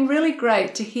 it's been really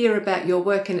great to hear about your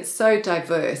work, and it's so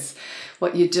diverse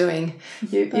what you're doing.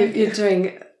 You're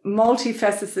doing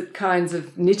multifaceted kinds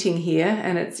of knitting here,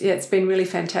 and it's been really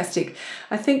fantastic.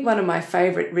 I think one of my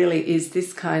favourite really is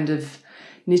this kind of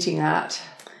knitting art.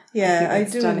 Yeah, I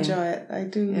do enjoy it. I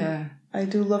do. Yeah. I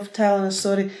do love telling a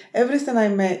story. Everything I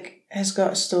make has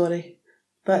got a story,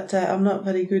 but I'm not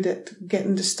very good at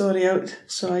getting the story out.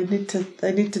 So I need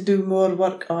to do more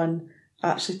work on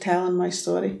actually telling my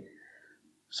story.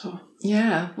 So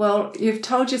well, you've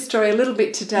told your story a little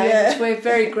bit today, which we're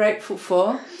very grateful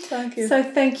for. Thank you. So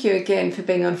thank you again for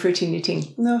being on Fruity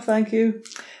Knitting. No, thank you.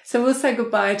 So we'll say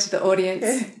goodbye to the audience.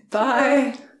 Okay.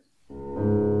 Bye.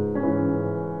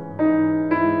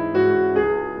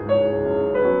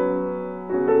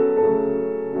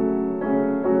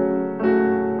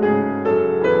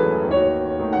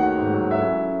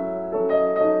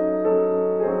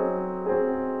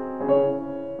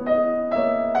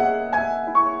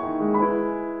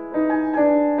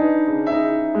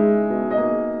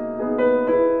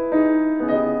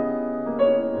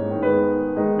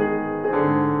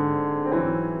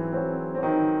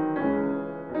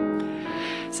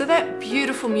 So that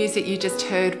beautiful music you just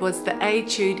heard was the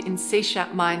Etude in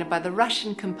C-sharp minor by the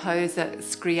Russian composer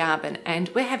Scriabin, and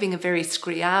we're having a very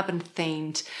Scriabin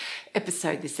themed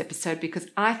episode this episode because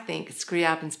I think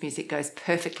Scriabin's music goes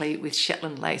perfectly with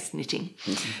Shetland lace knitting.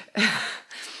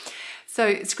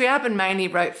 So Scriabin mainly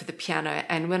wrote for the piano,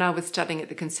 and when I was studying at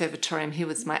the Conservatorium, he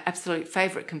was my absolute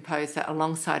favourite composer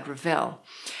alongside Ravel.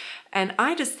 And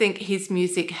I just think his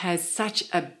music has such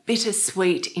a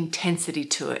bittersweet intensity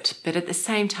to it, but at the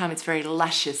same time it's very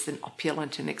luscious and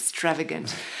opulent and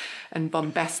extravagant and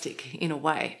bombastic in a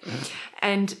way.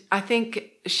 And I think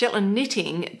Shetland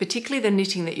knitting, particularly the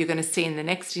knitting that you're going to see in the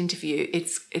next interview,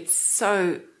 it's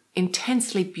so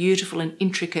intensely beautiful and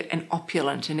intricate and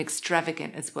opulent and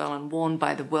extravagant as well, and worn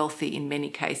by the wealthy in many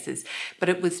cases. But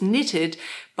it was knitted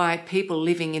by people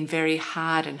living in very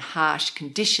hard and harsh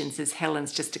conditions, as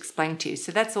Helen's just explained to you.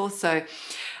 So that's also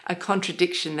a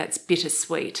contradiction that's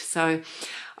bittersweet. So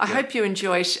I hope you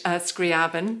enjoy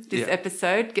Scriabin this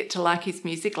episode. Get to like his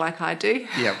music like I do.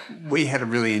 Yeah, we had a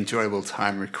really enjoyable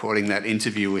time recording that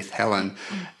interview with Helen.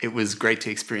 It was great to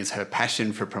experience her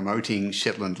passion for promoting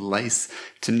Shetland lace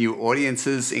to new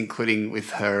audiences, including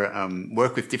with her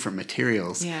work with different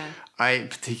materials. Yeah. I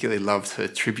particularly loved her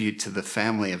tribute to the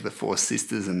family of the four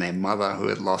sisters and their mother who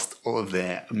had lost all of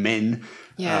their men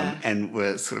and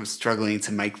were sort of struggling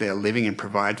to make their living and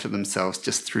provide for themselves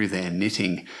just through their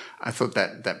knitting. I thought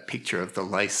that picture of the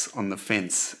lace on the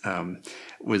fence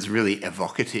was really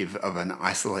evocative of an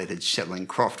isolated Shetland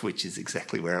croft, which is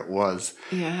exactly where it was.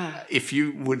 Yeah. If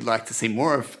you would like to see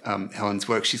more of Helen's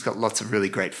work, she's got lots of really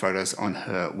great photos on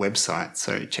her website,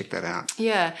 so check that out.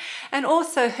 Yeah, and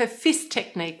also her fist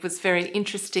technique was very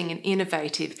interesting and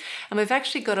innovative. And we've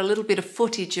actually got a little bit of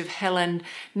footage of Helen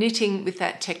knitting with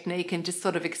that technique and just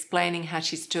sort of explaining how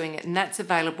she's doing it. And that's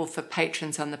available for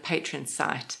patrons on the Patreon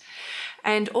site.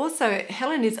 And also,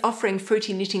 Helen is offering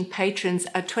Fruity Knitting patrons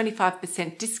a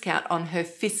 25% discount on her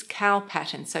Fist cowl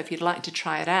pattern, so if you'd like to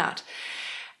try it out.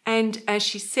 And as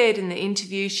she said in the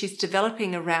interview, she's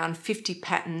developing around 50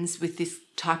 patterns with this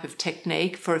type of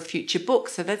technique for a future book,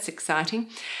 so that's exciting.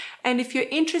 And if you're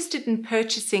interested in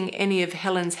purchasing any of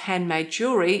Helen's handmade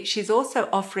jewellery, she's also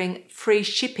offering free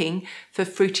shipping for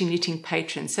Fruity Knitting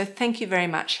patrons. So thank you very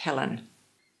much, Helen.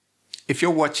 If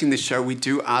you're watching the show, we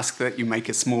do ask that you make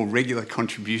a small regular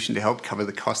contribution to help cover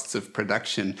the costs of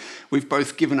production. We've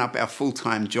both given up our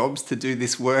full-time jobs to do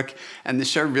this work, and the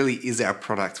show really is our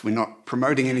product. We're not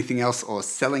promoting anything else or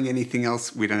selling anything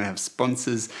else. We don't have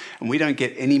sponsors, and we don't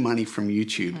get any money from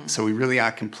YouTube. So we really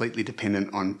are completely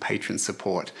dependent on patron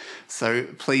support. So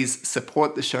please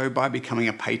support the show by becoming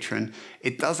a patron.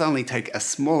 It does only take a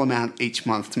small amount each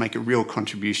month to make a real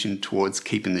contribution towards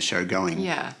keeping the show going.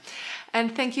 Yeah.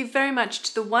 And thank you very much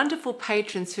to the wonderful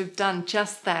patrons who've done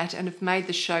just that and have made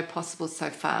the show possible so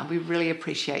far. We really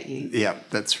appreciate you. Yeah,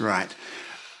 that's right.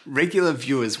 Regular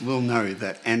viewers will know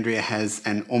that Andrea has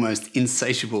an almost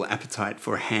insatiable appetite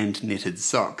for hand-knitted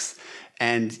socks.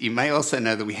 And you may also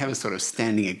know that we have a sort of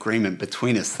standing agreement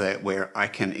between us there where I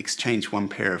can exchange one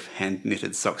pair of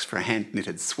hand-knitted socks for a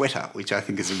hand-knitted sweater, which I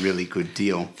think is a really good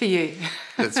deal. For you.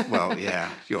 Well,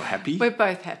 yeah. You're happy? We're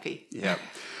both happy. Yeah.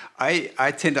 I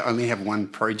tend to only have one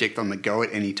project on the go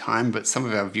at any time, but some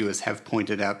of our viewers have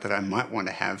pointed out that I might want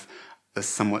to have a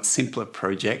somewhat simpler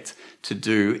project to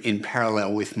do in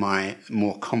parallel with my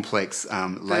more complex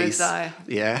lace. Bird's-eye.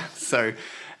 Yeah. So,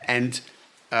 and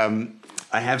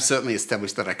I have certainly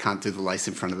established that I can't do the lace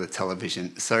in front of the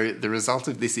television. So the result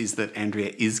of this is that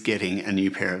Andrea is getting a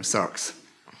new pair of socks.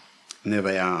 And there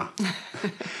they are.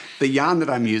 The yarn that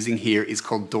I'm using here is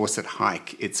called Dorset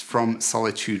Hike. It's from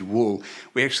Solitude Wool.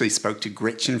 We actually spoke to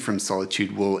Gretchen from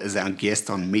Solitude Wool as our guest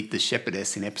on Meet the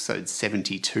Shepherdess in episode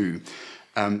 72.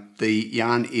 The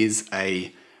yarn is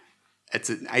it's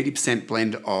an 80%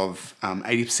 blend of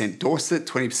 80% Dorset,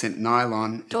 20%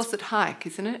 nylon. Dorset Hike,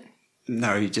 isn't it?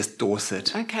 No, just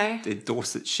Dorset. Okay. They're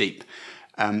Dorset sheep.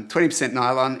 20%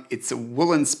 nylon. It's a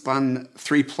woolen spun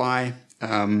 3-ply.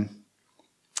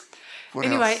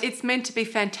 Anyway, it's meant to be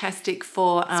fantastic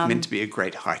for... it's meant to be a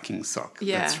great hiking sock.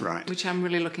 Yeah, that's right. Which I'm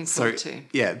really looking forward to.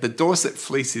 Yeah, the Dorset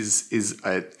fleece is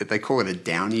they call it a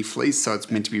downy fleece, so it's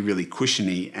meant to be really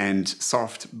cushiony and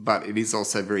soft, but it is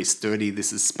also very sturdy.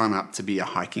 This is spun up to be a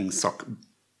hiking sock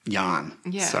yarn.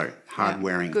 Yeah. So hard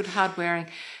wearing. Good hard wearing.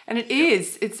 And it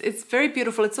is. It's very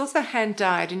beautiful. It's also hand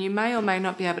dyed, and you may or may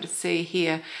not be able to see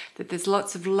here that there's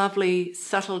lots of lovely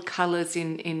subtle colours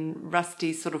in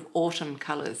rusty sort of autumn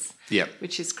colours. Yeah.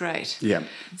 Which is great. Yeah.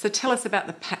 So tell us about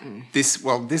the pattern. This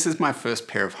is my first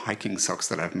pair of hiking socks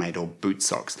that I've made, or boot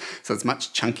socks. So it's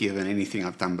much chunkier than anything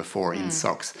I've done before in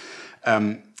socks.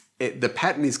 The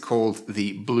pattern is called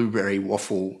the Blueberry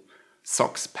Waffle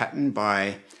Socks pattern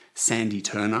by Sandy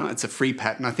Turner. It's a free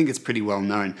pattern. I think it's pretty well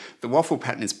known. The waffle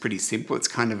pattern is pretty simple. It's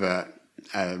kind of a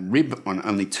rib on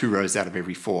only 2 rows out of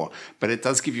every 4, but it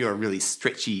does give you a really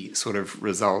stretchy sort of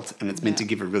result, and it's meant to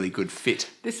give a really good fit.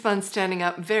 This one's standing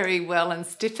up very well and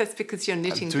stiff. That's because you're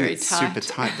knitting very tight. Super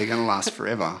tight. They're going to last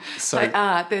forever. So they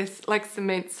are. They're like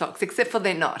cement socks, except for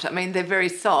they're not. I mean, they're very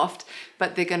soft,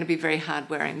 but they're going to be very hard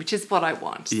wearing, which is what I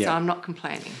want. Yeah. So I'm not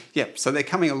complaining. Yeah, so they're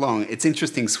coming along. It's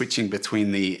interesting switching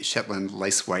between the Shetland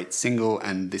lace weight single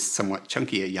and this somewhat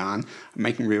chunkier yarn. I'm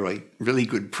making really, really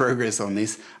good progress on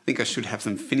this. I think I should have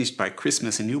them finished by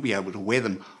Christmas, and you'll be able to wear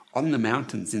them on the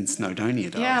mountains in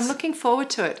Snowdonia. Yeah, I'm looking forward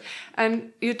to it.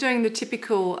 And you're doing the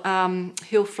typical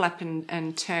heel flap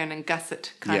and turn and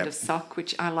gusset kind of sock,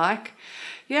 which I like.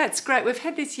 Yeah, it's great. We've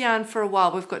had this yarn for a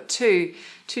while. We've got two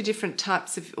different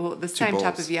types of, or the same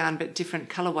type of yarn, but different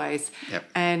colourways. Yep.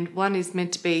 And one is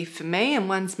meant to be for me and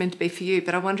one's meant to be for you,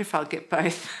 but I wonder if I'll get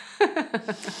both.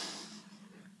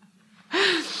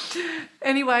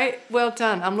 Anyway, well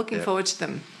done. I'm looking forward to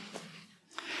them.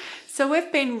 So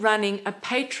we've been running a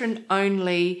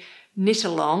patron-only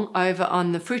knit-along over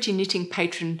on the Fruity Knitting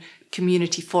Patron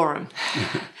Community Forum.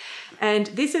 And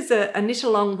this is a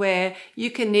knit-along where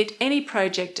you can knit any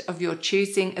project of your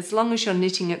choosing as long as you're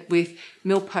knitting it with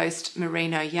Millpost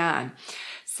Merino yarn.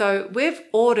 So we've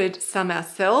ordered some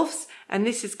ourselves, and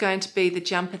this is going to be the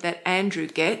jumper that Andrew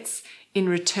gets in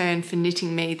return for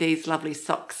knitting me these lovely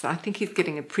socks. I think he's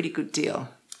getting a pretty good deal.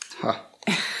 Huh.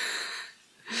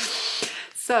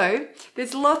 So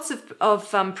there's lots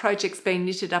of projects being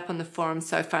knitted up on the forum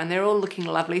so far, and they're all looking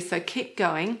lovely, so keep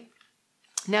going.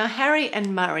 Now, Harry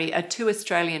and Murray are two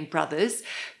Australian brothers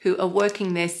who are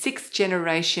working their 6th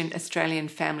generation Australian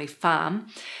family farm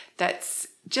that's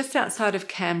just outside of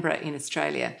Canberra in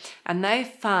Australia, and they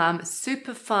farm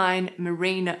superfine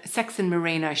merino, Saxon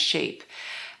merino sheep.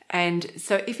 And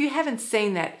so if you haven't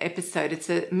seen that episode, it's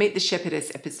a Meet the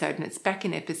Shepherdess episode, and it's back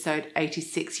in episode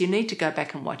 86. You need to go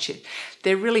back and watch it.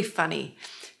 They're really funny,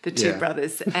 the two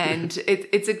brothers, and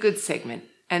it's a good segment.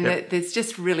 And there's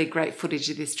just really great footage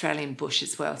of the Australian bush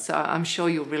as well. So I'm sure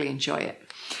you'll really enjoy it.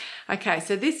 Okay,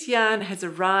 so this yarn has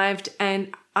arrived,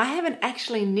 and I haven't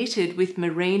actually knitted with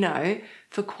merino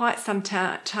for quite some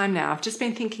time now. I've just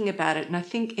been thinking about it, and I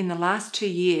think in the last 2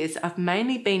 years, I've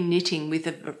mainly been knitting with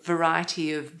a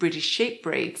variety of British sheep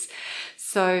breeds.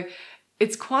 So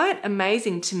it's quite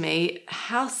amazing to me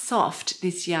how soft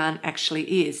this yarn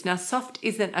actually is. Now, soft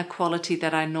isn't a quality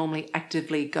that I normally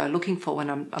actively go looking for when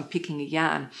I'm picking a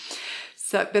yarn.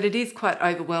 So, but it is quite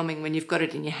overwhelming when you've got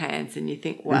it in your hands and you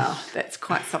think, wow, that's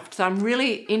quite soft. So I'm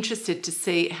really interested to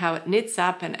see how it knits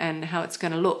up and how it's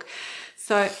going to look.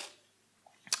 So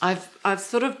I've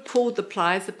sort of pulled the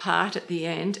plies apart at the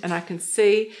end, and I can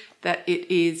see that it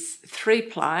is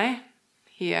 3-ply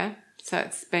here. So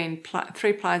it's been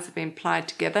 3 plies have been plied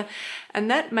together, and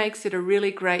that makes it a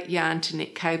really great yarn to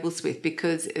knit cables with,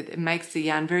 because it makes the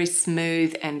yarn very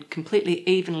smooth and completely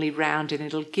evenly round, and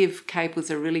it'll give cables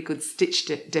a really good stitch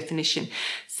definition.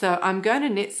 So I'm going to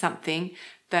knit something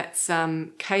that's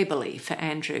cable-y for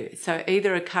Andrew. So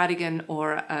either a cardigan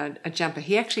or a jumper.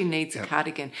 He actually needs a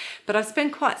cardigan. But I've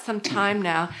spent quite some time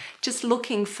now just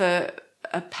looking for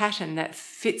a pattern that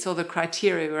fits all the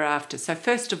criteria we're after. So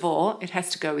first of all, it has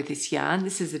to go with this yarn.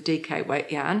 This is a DK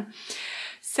weight yarn.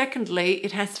 Secondly,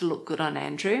 it has to look good on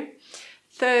Andrew.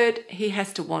 Third, he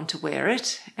has to want to wear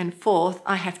it. And fourth,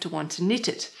 I have to want to knit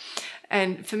it.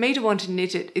 And for me to want to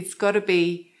knit it, it's got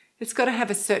to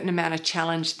have a certain amount of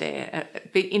challenge there,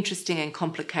 be interesting and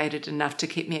complicated enough to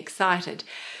keep me excited.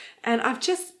 And I've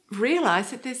just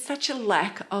realised that there's such a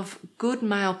lack of good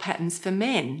male patterns for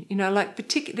men. You know, like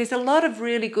there's a lot of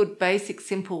really good basic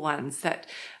simple ones that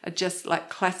are just like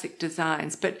classic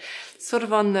designs, but sort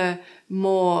of on the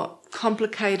more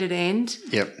complicated end,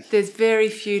 there's very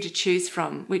few to choose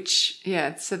from, which,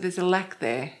 so there's a lack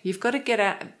there. You've got to get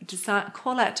out,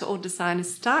 call out to all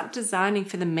designers, start designing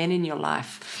for the men in your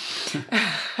life.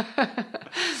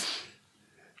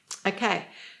 Okay,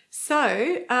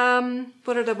 so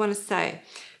what did I want to say?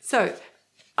 So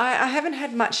I haven't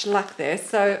had much luck there,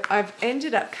 so I've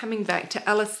ended up coming back to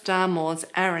Alice Starmore's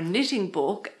Aran knitting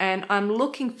book, and I'm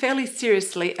looking fairly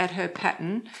seriously at her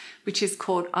pattern, which is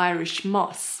called Irish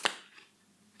Moss.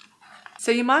 So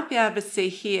you might be able to see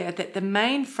here that the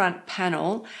main front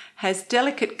panel has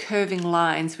delicate curving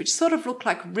lines which sort of look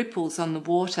like ripples on the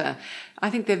water. I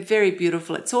think they're very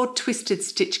beautiful. It's all twisted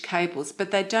stitch cables,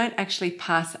 but they don't actually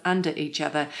pass under each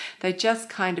other. They just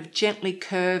kind of gently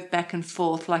curve back and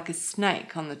forth like a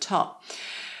snake on the top.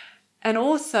 And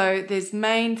also there's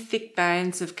main thick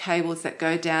bands of cables that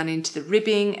go down into the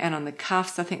ribbing and on the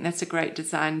cuffs. I think that's a great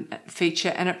design feature,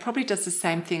 and it probably does the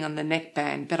same thing on the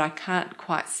neckband, but I can't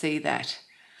quite see that.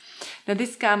 Now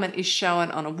this garment is shown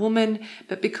on a woman,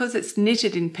 but because it's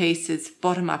knitted in pieces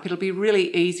bottom up, it'll be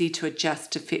really easy to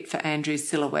adjust to fit for Andrew's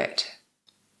silhouette.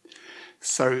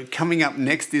 So coming up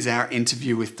next is our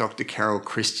interview with Dr. Carol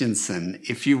Christensen.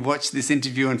 If you watch this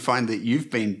interview and find that you've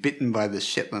been bitten by the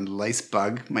Shetland lace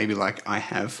bug, maybe like I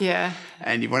have,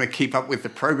 and you want to keep up with the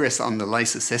progress on the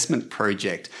lace assessment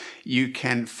project, you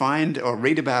can find or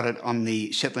read about it on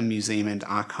the Shetland Museum and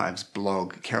Archives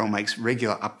blog. Carol makes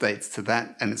regular updates to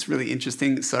that, and it's really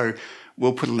interesting. So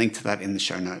we'll put a link to that in the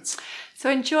show notes. So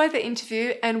enjoy the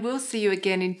interview and we'll see you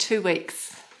again in 2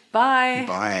 weeks. Bye.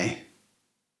 Bye.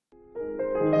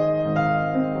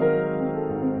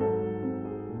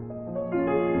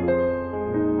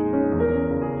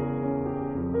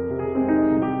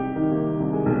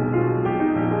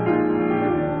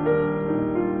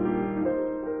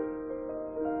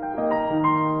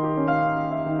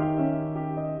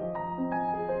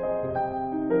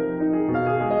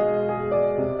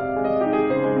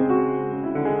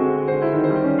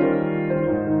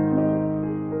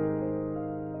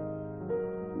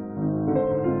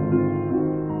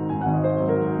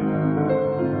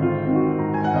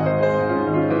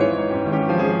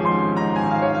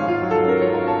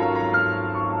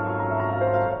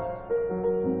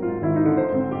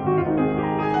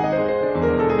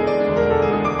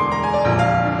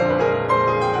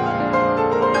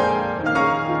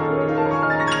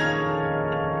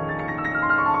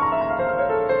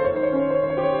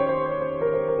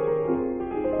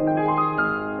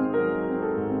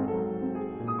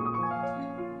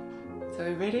 So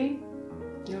we ready?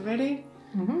 You're ready?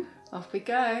 Off we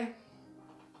go.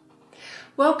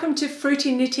 Welcome to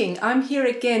Fruity Knitting. I'm here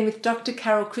again with Dr.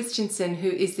 Carol Christensen, who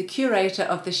is the curator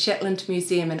of the Shetland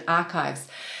Museum and Archives.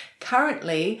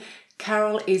 Currently,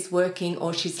 Carol is working,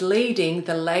 or she's leading,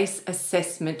 the lace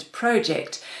assessment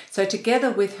project. So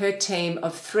together with her team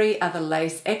of 3 other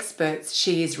lace experts,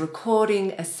 she is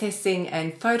recording, assessing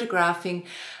and photographing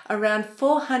around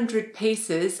 400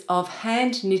 pieces of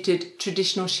hand-knitted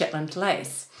traditional Shetland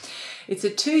lace. It's a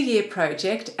 2-year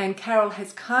project and Carol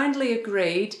has kindly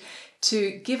agreed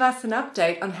to give us an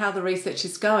update on how the research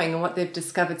is going and what they've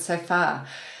discovered so far.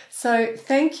 So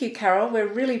thank you, Carol. We're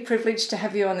really privileged to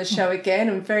have you on the show again.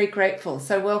 I'm very grateful.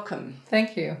 So welcome.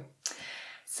 Thank you.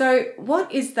 So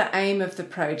what is the aim of the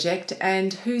project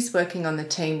and who's working on the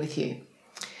team with you?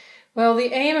 Well,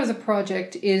 the aim of the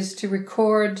project is to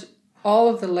record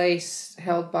all of the lace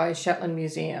held by Shetland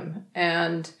Museum.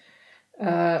 And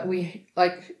we,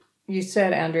 like you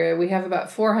said, Andrea, we have about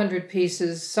 400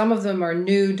 pieces. Some of them are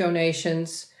new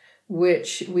donations,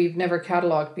 which we've never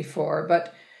catalogued before,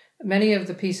 but many of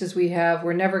the pieces we have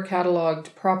were never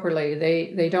catalogued properly.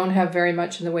 They don't have very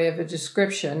much in the way of a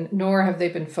description, nor have they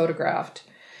been photographed.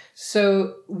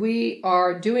 So we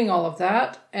are doing all of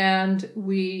that, and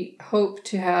we hope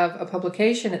to have a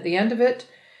publication at the end of it,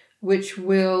 which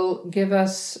will give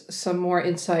us some more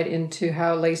insight into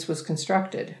how lace was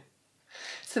constructed.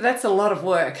 So that's a lot of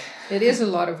work. It is a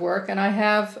lot of work, and I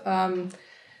have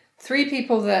 3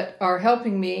 people that are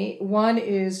helping me. One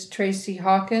is Tracy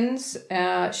Hawkins.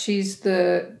 She's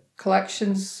the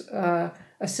collections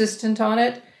assistant on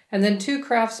it. And then 2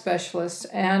 craft specialists,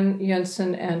 Anne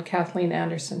Jensen and Kathleen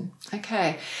Anderson.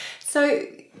 Okay. So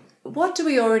what do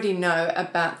we already know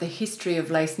about the history of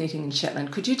lace knitting in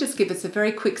Shetland? Could you just give us a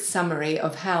very quick summary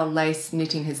of how lace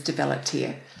knitting has developed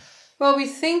here? Well, we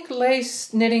think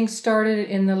lace knitting started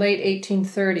in the late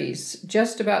 1830s,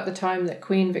 just about the time that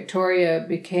Queen Victoria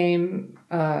became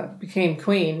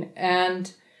queen.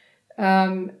 And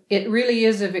it really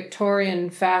is a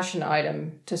Victorian fashion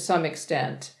item to some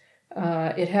extent.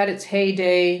 It had its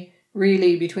heyday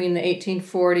really between the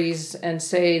 1840s and,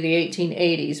 say, the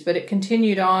 1880s, but it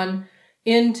continued on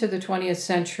into the 20th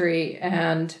century,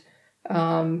 and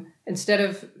instead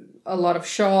of a lot of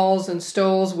shawls and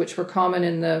stoles, which were common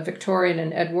in the Victorian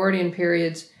and Edwardian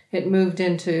periods, it moved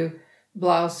into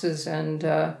blouses and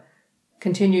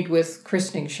continued with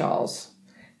christening shawls.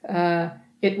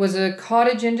 It was a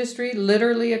cottage industry,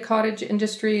 literally a cottage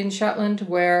industry in Shetland,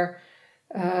 where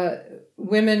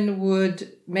women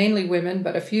would, mainly women,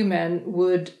 but a few men,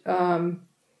 would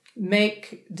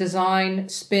make, design,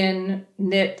 spin,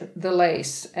 knit the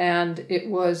lace, and it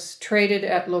was traded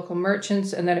at local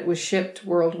merchants, and then it was shipped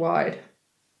worldwide.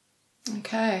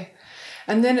 Okay.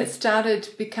 And then it started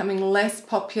becoming less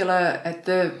popular at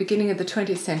the beginning of the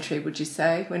 20th century, would you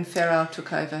say, when Farrell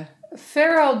took over?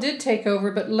 Farrell did take over,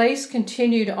 but lace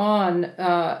continued on,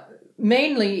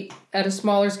 mainly at a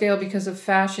smaller scale because of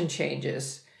fashion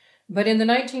changes. But in the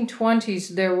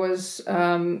 1920s, there was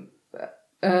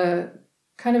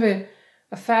kind of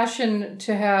a fashion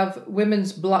to have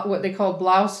women's what they called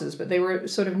blouses, but they were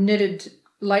sort of knitted,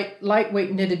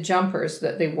 lightweight knitted jumpers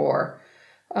that they wore.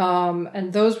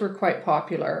 And those were quite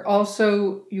popular.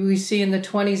 Also, we see in the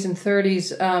 20s and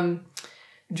 30s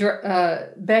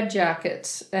bed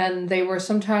jackets, and they were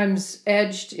sometimes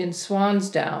edged in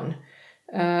swan's down.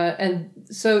 And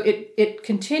so it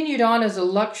continued on as a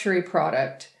luxury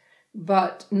product,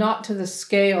 but not to the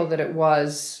scale that it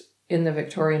was in the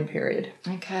Victorian period.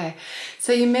 Okay.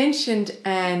 So you mentioned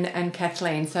Anne and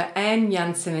Kathleen. So Anne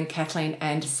Jansen and Kathleen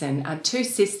Anderson are two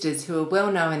sisters who are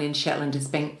well known in Shetland as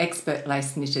being expert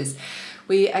lace knitters.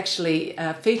 We actually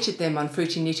featured them on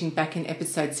Fruity Knitting back in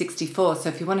episode 64. So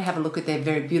if you want to have a look at their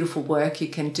very beautiful work, you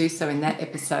can do so in that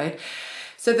episode.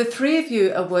 So the three of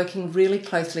you are working really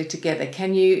closely together.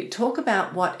 Can you talk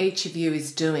about what each of you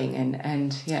is doing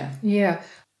and yeah? Yeah.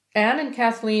 Anne and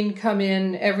Kathleen come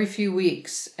in every few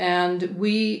weeks, and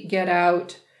we get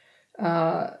out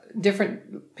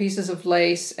different pieces of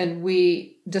lace and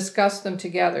we discuss them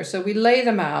together. So we lay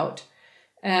them out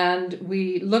and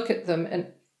we look at them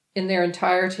in their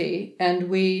entirety, and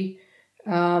we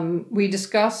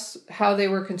discuss how they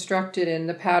were constructed and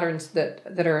the patterns that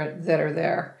are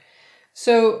there.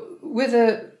 So with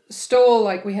a stole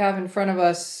like we have in front of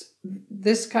us,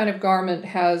 this kind of garment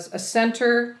has a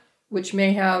center, which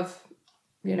may have,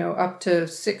 up to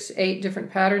 6-8 different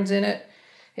patterns in it.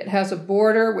 It has a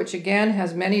border, which again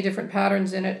has many different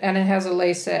patterns in it, and it has a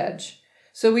lace edge.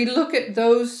 So we look at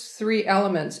those three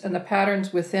elements and the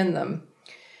patterns within them.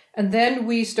 And then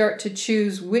we start to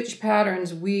choose which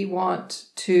patterns we want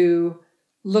to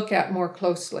look at more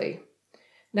closely.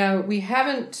 Now, we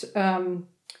haven't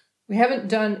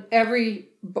done every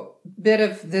bit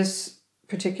of this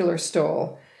particular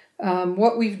stole.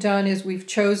 What we've done is we've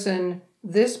chosen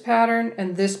this pattern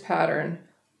and this pattern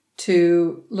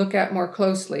to look at more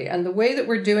closely. And the way that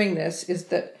we're doing this is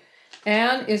that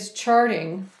Anne is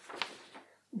charting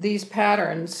these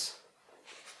patterns,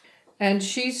 and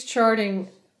she's charting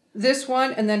this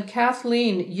one, and then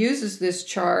Kathleen uses this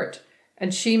chart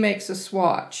and she makes a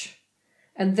swatch.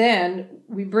 And then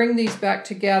we bring these back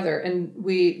together and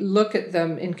we look at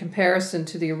them in comparison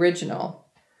to the original.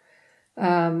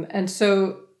 And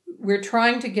so we're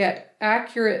trying to get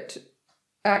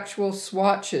actual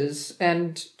swatches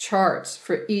and charts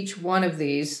for each one of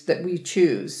these that we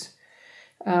choose.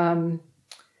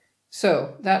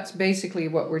 So that's basically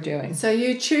what we're doing. So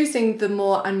you're choosing the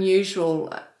more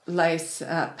unusual lace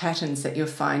patterns that you're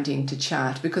finding to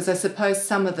chart, because I suppose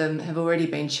some of them have already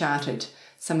been charted,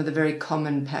 some of the very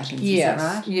common patterns, yes, is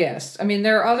that right? Yes. I mean,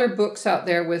 there are other books out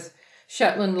there with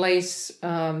Shetland lace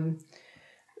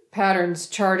patterns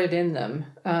charted in them,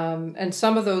 and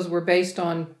some of those were based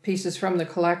on pieces from the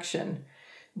collection.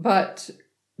 But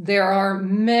there are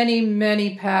many,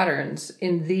 many patterns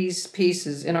in these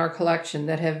pieces in our collection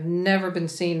that have never been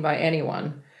seen by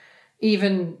anyone.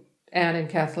 Even Anne and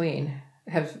Kathleen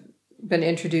have been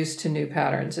introduced to new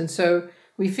patterns. And so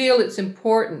we feel it's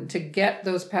important to get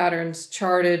those patterns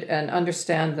charted and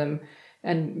understand them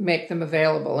and make them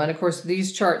available. And of course,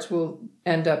 these charts will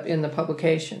end up in the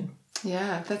publication.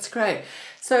 Yeah, that's great.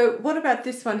 So what about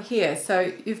this one here?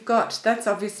 So you've got, that's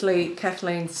obviously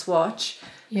Kathleen's swatch.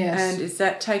 Yes. And is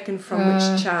that taken from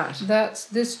which chart? That's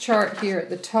this chart here at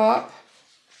the top.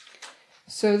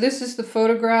 So this is the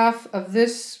photograph of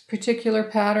this particular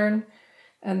pattern.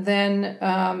 And then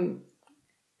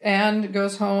Anne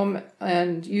goes home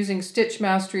and using Stitch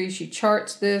Mastery, she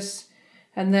charts this.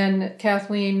 And then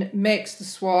Kathleen makes the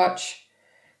swatch.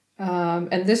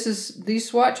 And these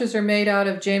swatches are made out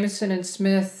of Jamieson and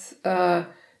Smith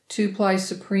 2-ply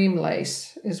Supreme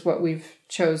lace is what we've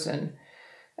chosen.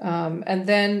 And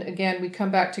then again, we come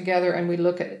back together and we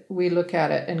look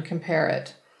at it and compare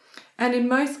it. And in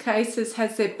most cases,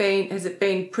 has it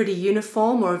been pretty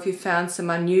uniform, or have you found some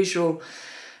unusual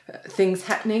things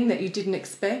happening that you didn't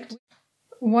expect?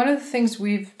 One of the things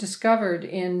we've discovered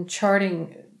in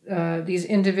charting these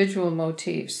individual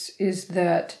motifs is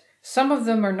that some of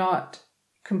them are not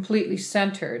completely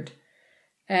centered,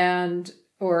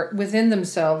 or within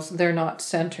themselves they're not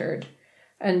centered,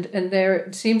 and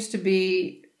there seems to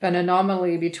be an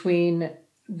anomaly between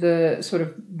the sort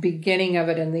of beginning of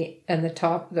it and the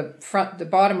top, the front, the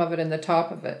bottom of it and the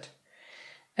top of it.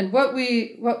 And what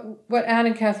Anne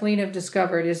and Kathleen have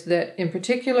discovered is that in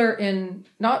particular in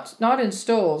not in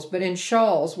stoles but in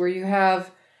shawls where you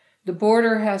have the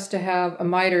border has to have a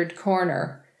mitered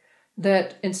corner,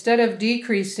 that instead of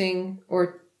decreasing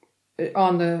or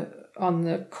on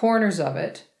the corners of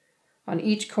it, on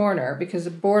each corner, because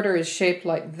the border is shaped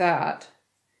like that,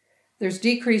 there's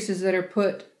decreases that are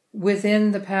put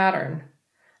within the pattern.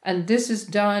 And this is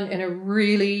done in a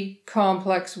really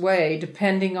complex way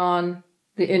depending on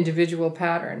the individual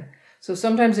pattern. So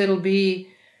sometimes it'll be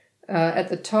at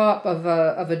the top of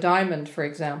a diamond, for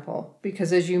example,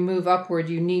 because as you move upward,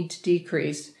 you need to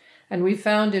decrease. And we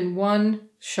found in one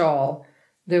shawl,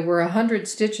 there were 100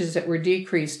 stitches that were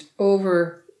decreased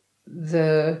over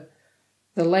the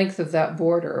length of that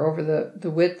border, over the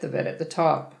width of it at the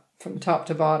top, from top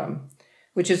to bottom,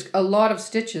 which is a lot of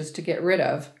stitches to get rid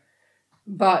of.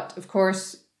 but of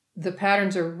course the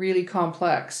patterns are really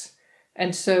complex.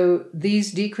 And so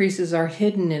these decreases are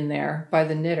hidden in there by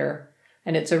the knitter,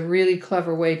 and it's a really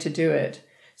clever way to do it.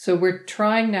 So we're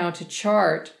trying now to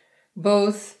chart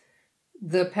both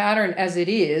the pattern as it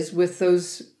is with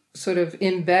those sort of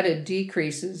embedded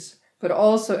decreases, but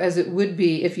also as it would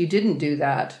be if you didn't do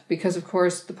that, because of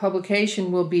course the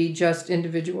publication will be just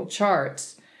individual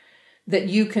charts that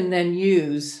you can then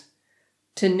use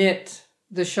to knit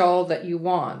the shawl that you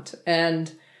want.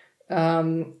 And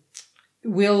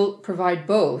we'll provide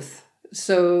both.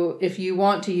 So if you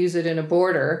want to use it in a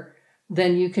border,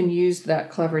 then you can use that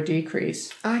clever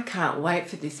decrease. I can't wait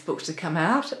for this book to come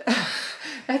out.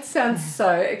 That sounds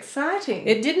so exciting.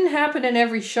 It didn't happen in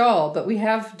every shawl, but we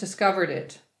have discovered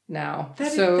it now.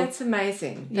 That's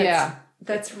amazing.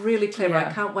 That's really clever. Yeah.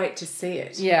 I can't wait to see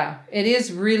it. Yeah, it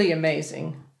is really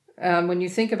amazing. When you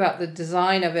think about the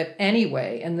design of it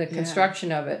anyway and the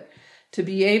construction of it, to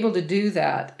be able to do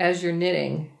that as you're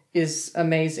knitting is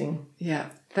amazing. Yeah,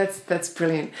 that's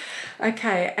brilliant.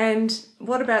 Okay, and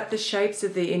what about the shapes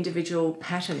of the individual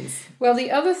patterns? Well,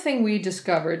 the other thing we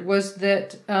discovered was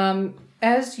that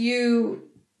as you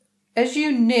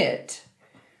knit,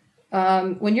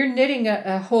 when you're knitting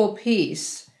a whole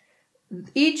piece,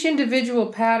 each individual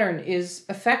pattern is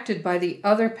affected by the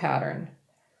other pattern.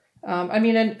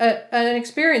 An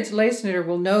experienced lace knitter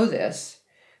will know this,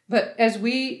 but as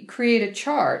we create a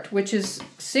chart, which is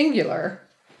singular,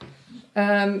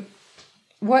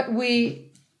 what we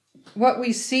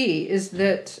see is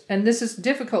that, and this is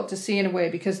difficult to see in a way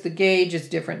because the gauge is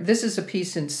different. This is a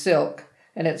piece in silk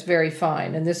and it's very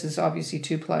fine, and this is obviously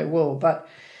 2-ply wool. But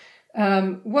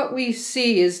what we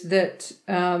see is that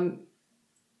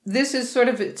this is sort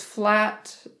of its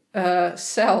flat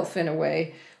self in a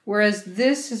way, whereas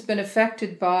this has been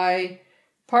affected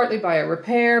partly by a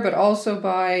repair, but also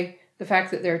by the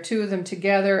fact that there are two of them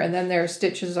together, and then there are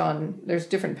stitches there's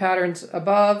different patterns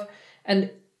above,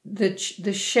 and the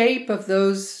shape of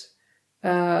those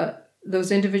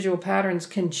individual patterns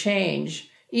can change,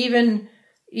 even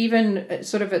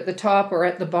sort of at the top or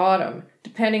at the bottom,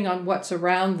 depending on what's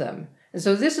around them. And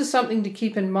so this is something to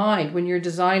keep in mind when you're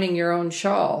designing your own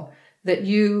shawl, that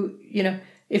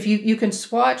if you can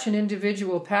swatch an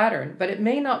individual pattern, but it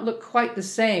may not look quite the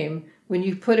same when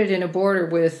you put it in a border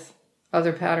with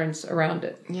other patterns around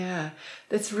it. Yeah,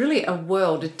 that's really a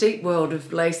deep world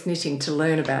of lace knitting to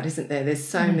learn about, isn't there? There's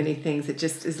so many things. It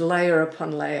just is layer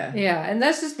upon layer. Yeah, and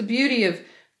this is the beauty of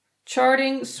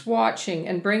charting, swatching,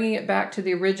 and bringing it back to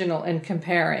the original and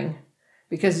comparing,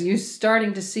 because you're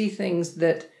starting to see things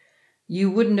that you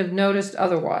wouldn't have noticed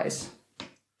otherwise.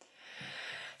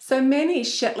 So many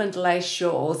Shetland lace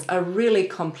shawls are really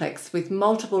complex with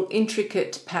multiple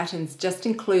intricate patterns just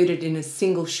included in a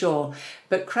single shawl,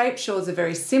 but crepe shawls are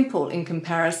very simple in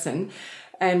comparison,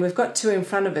 and we've got two in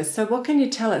front of us. So what can you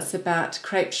tell us about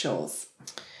crepe shawls?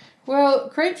 Well,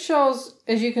 crepe shawls,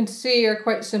 as you can see, are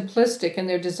quite simplistic in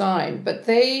their design, but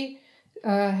they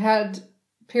had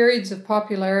periods of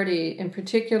popularity, in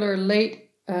particular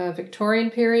late Victorian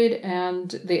period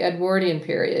and the Edwardian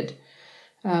period.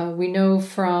 We know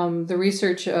from the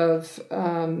research of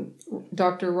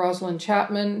Dr. Rosalind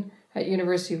Chapman at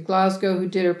University of Glasgow, who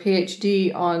did her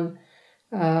PhD on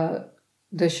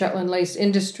the Shetland lace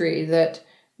industry, that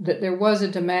there was a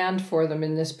demand for them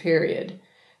in this period.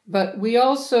 But we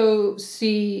also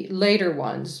see later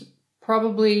ones,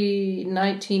 probably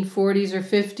 1940s or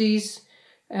 50s,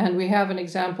 and we have an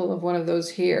example of one of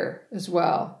those here as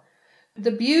well.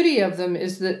 The beauty of them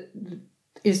is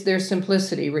their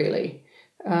simplicity, really.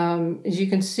 As you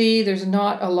can see, there's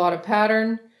not a lot of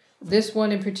pattern. This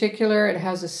one in particular, it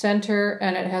has a center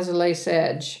and it has a lace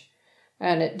edge,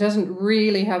 and it doesn't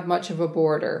really have much of a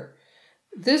border.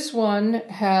 This one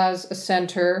has a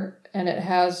center and it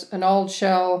has an old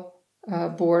shell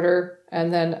border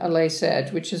and then a lace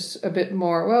edge, which is a bit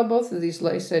more, well, both of these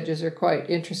lace edges are quite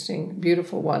interesting,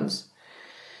 beautiful ones.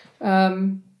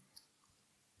 The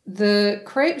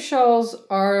crepe shawls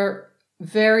are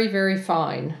very, very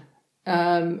fine.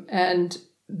 And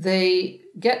they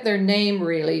get their name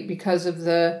really because of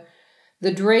the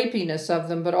drapiness of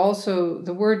them, but also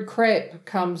the word crepe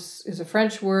is a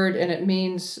French word, and it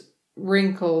means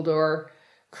wrinkled or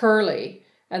curly.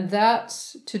 And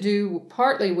that's to do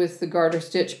partly with the garter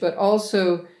stitch, but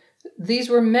also these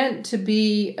were meant to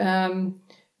be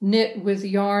knit with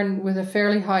yarn with a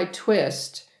fairly high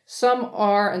twist. Some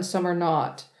are and some are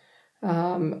not.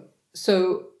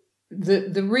 So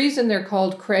the reason they're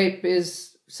called crepe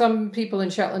is some people in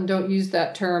Shetland don't use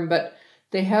that term, but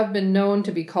they have been known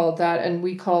to be called that, and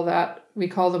we call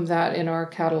them that in our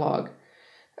catalogue.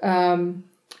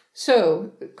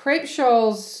 So crepe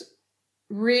shawls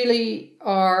really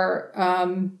are,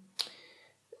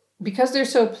 because they're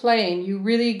so plain, you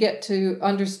really get to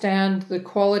understand the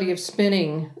quality of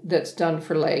spinning that's done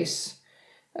for lace.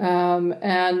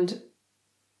 And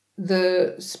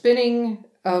the spinning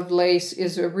of lace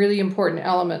is a really important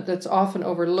element that's often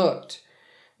overlooked.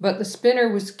 But the spinner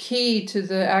was key to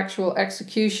the actual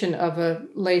execution of a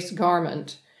lace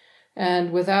garment.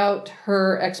 And without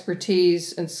her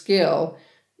expertise and skill,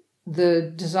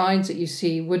 the designs that you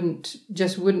see wouldn't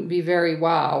be very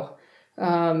wow.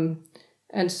 And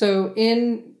so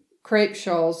in crepe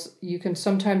shawls, you can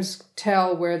sometimes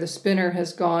tell where the spinner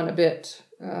has gone a bit,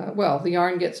 the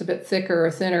yarn gets a bit thicker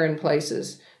or thinner in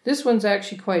places. This one's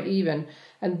actually quite even.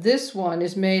 And this one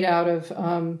is made out of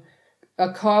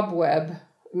a cobweb,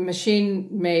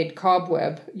 machine-made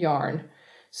cobweb yarn.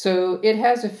 So it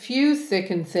has a few thick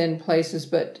and thin places,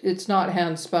 but it's not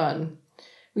hand-spun.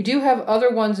 We do have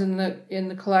other ones in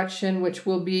the collection, which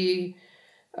will be,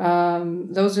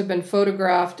 those have been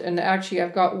photographed, and actually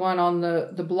I've got one on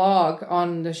the blog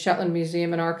on the Shetland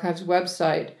Museum and Archives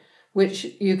website, which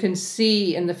you can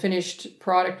see in the finished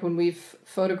product when we've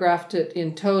photographed it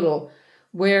in total,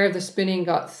 where the spinning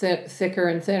got thicker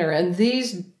and thinner. And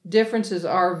these differences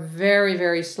are very,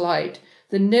 very slight.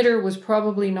 The knitter was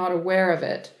probably not aware of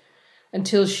it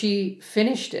until she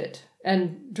finished it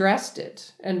and dressed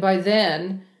it. And by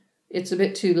then, it's a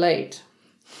bit too late.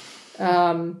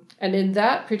 And in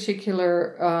that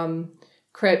particular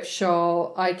crepe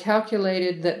shawl, I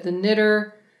calculated that the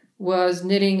knitter was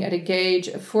knitting at a gauge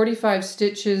of 45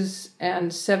 stitches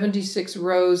and 76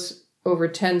 rows over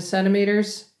 10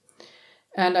 centimeters.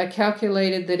 And I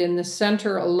calculated that in the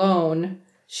center alone,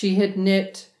 she had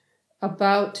knit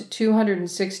about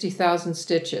 260,000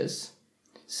 stitches.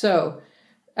 So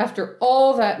after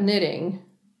all that knitting,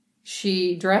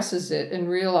 she dresses it and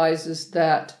realizes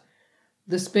that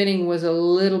the spinning was a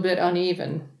little bit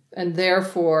uneven, and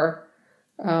therefore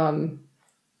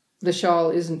the shawl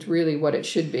isn't really what it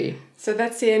should be. So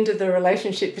that's the end of the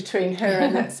relationship between her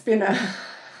and that spinner.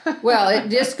 Well, it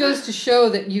just goes to show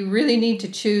that you really need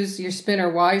to choose your spinner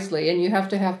wisely, and you have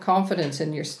to have confidence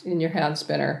in your hand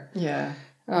spinner. Yeah.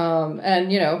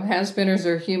 And hand spinners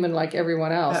are human like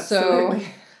everyone else. Absolutely.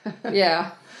 So,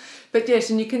 yeah. But yes,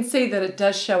 and you can see that it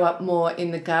does show up more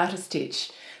in the garter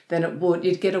stitch than it would.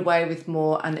 You'd get away with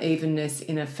more unevenness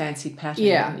in a fancy pattern.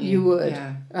 Yeah, you would.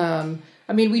 Yeah.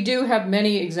 We do have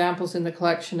many examples in the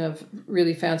collection of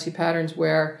really fancy patterns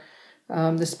where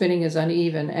the spinning is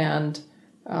uneven and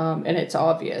it's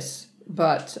obvious.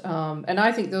 But and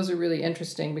I think those are really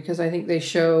interesting because I think they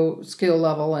show skill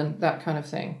level and that kind of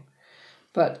thing.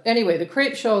 But anyway, the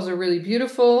crepe shawls are really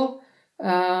beautiful,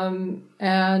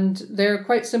 and they're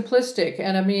quite simplistic.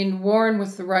 And worn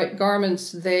with the right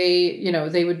garments,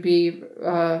 they would be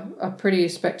a pretty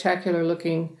spectacular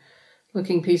looking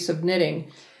piece of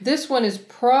knitting. This one is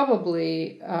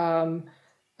probably a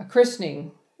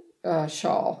christening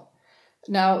shawl.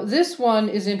 Now, this one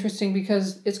is interesting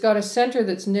because it's got a center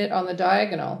that's knit on the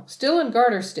diagonal, still in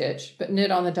garter stitch, but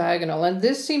knit on the diagonal. And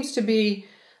this seems to be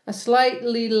a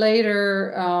slightly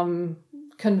later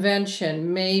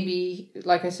convention, maybe,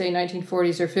 like I say,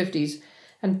 1940s or 50s.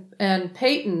 And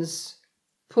Peyton's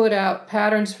put out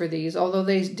patterns for these, although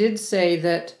they did say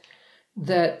that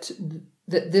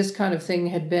this kind of thing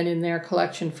had been in their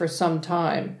collection for some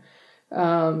time.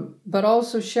 But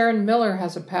also Sharon Miller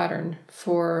has a pattern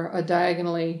for a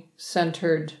diagonally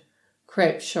centered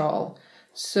crepe shawl.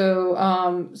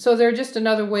 So they're just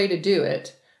another way to do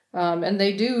it. And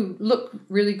they do look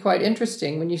really quite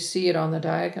interesting when you see it on the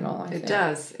diagonal, I think. It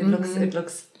does. It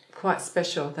looks quite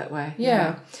special that way.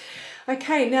 Yeah.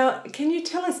 Okay, now can you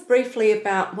tell us briefly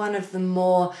about one of the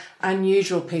more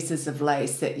unusual pieces of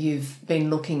lace that you've been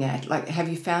looking at? Like, have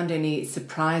you found any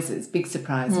surprises, big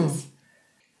surprises?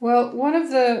 Well, one of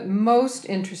the most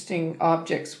interesting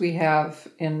objects we have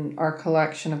in our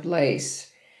collection of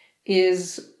lace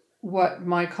is what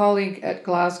my colleague at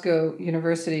Glasgow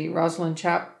University, Rosalind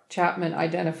Chapman,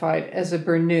 identified as a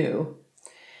burnous.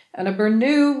 And a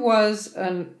burnous was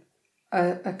a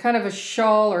kind of a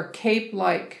shawl or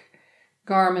cape-like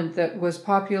garment that was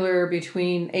popular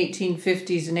between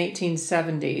 1850s and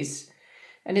 1870s.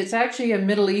 And it's actually a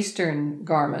Middle Eastern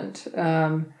garment.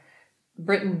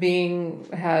 Britain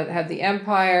had the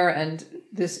empire, and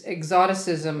this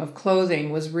exoticism of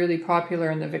clothing was really popular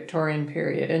in the Victorian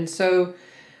period. And so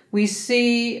we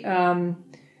see women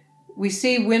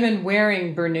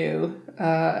wearing burnous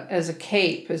as a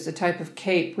cape, as a type of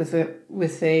cape with a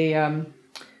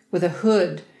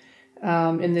hood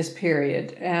in this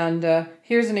period. And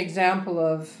here's an example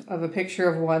of a picture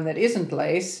of one that isn't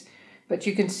lace, but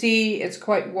you can see it's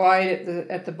quite wide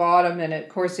at the bottom, and of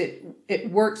course it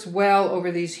works well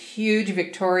over these huge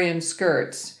Victorian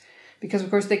skirts, because of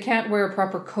course they can't wear a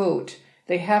proper coat.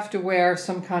 They have to wear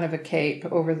some kind of a cape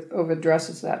over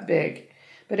dresses that big.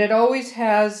 But it always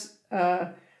has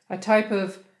a type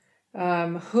of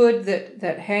hood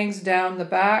that hangs down the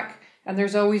back, and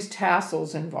there's always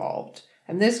tassels involved.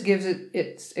 And this gives it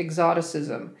its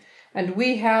exoticism. And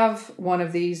we have one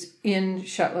of these in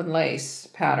Shetland lace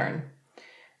pattern,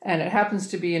 and it happens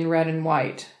to be in red and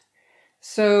white.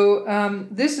 So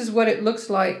this is what it looks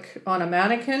like on a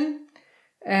mannequin,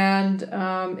 and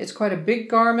it's quite a big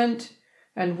garment,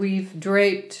 and we've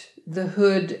draped the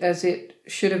hood as it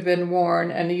should have been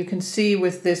worn, and you can see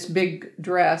with this big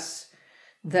dress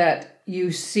that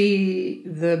you see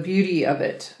the beauty of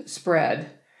it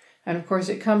spread. And of course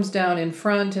it comes down in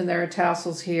front, and there are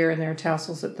tassels here and there are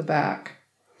tassels at the back.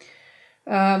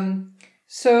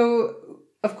 So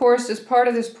of course, as part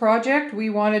of this project,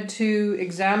 we wanted to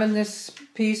examine this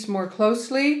piece more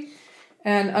closely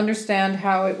and understand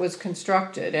how it was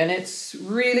constructed. And it's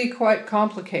really quite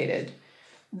complicated.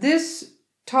 This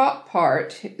top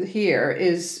part here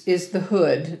is the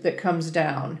hood that comes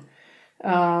down.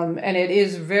 And it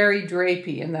is very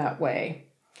drapey in that way.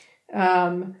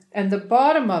 And the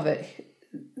bottom of it,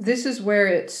 this is where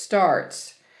it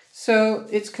starts. So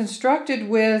it's constructed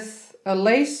with a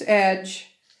lace edge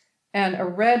and a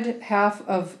red half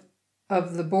of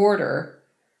the border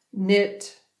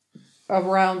knit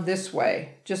around this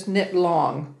way, just knit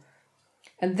long.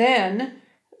 And then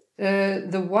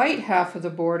the white half of the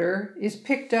border is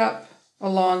picked up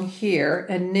along here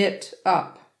and knit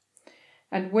up.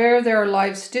 And where there are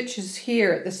live stitches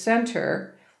here at the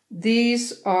center,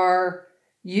 these are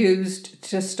used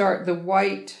to start the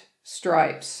white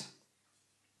stripes.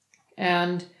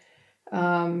 And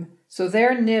so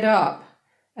they're knit up,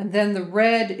 and then the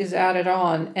red is added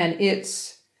on, and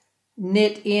it's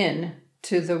knit in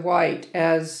to the white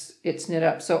as it's knit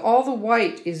up. So all the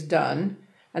white is done,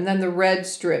 and then the red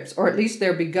strips, or at least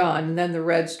they're begun, and then the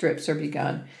red strips are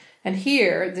begun. And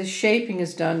here, the shaping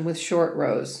is done with short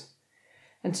rows.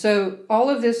 And so all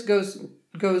of this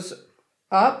goes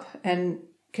up and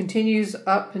continues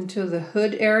up into the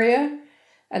hood area.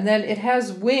 And then it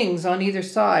has wings on either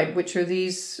side, which are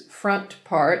these front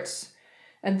parts.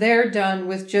 And they're done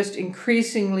with just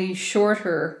increasingly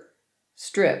shorter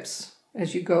strips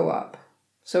as you go up.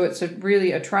 So it's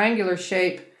really a triangular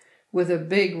shape with a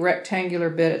big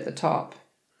rectangular bit at the top.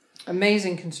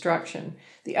 Amazing construction.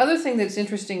 The other thing that's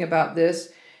interesting about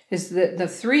this is that the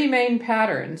three main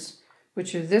patterns,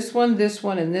 which are this one,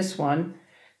 and this one,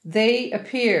 they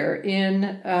appear in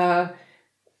a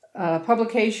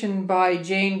publication by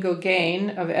Jane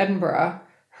Gauguin of Edinburgh,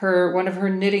 one of her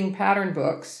knitting pattern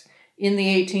books, in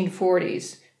the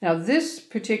 1840s. Now, this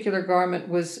particular garment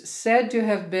was said to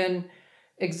have been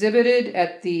exhibited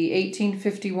at the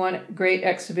 1851 Great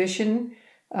Exhibition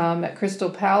at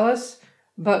Crystal Palace,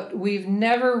 but we've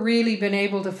never really been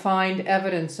able to find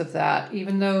evidence of that.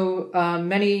 Even though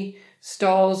many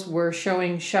stalls were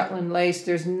showing Shetland lace,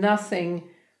 there's nothing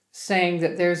saying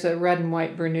that there's a red and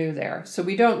white Bernu there. So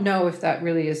we don't know if that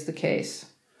really is the case.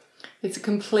 It's a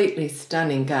completely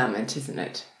stunning garment, isn't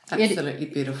it? Absolutely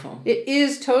beautiful. It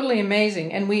is totally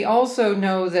amazing. And we also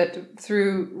know that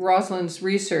through Rosalind's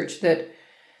research that,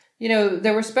 you know,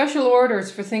 there were special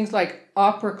orders for things like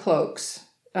opera cloaks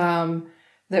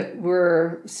that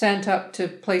were sent up to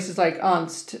places like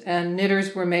Unst, and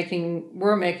knitters were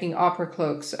making opera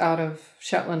cloaks out of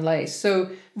Shetland lace.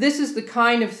 So this is the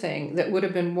kind of thing that would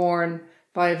have been worn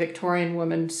by a Victorian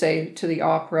woman, say, to the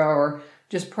opera or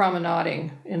just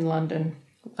promenading in London.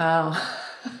 Wow.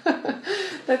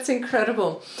 That's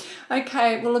incredible.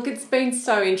 Okay, well, look, it's been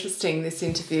so interesting, this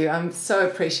interview. I'm so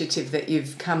appreciative that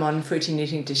you've come on Fruity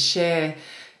Knitting to share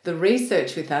the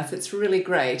research with us. It's really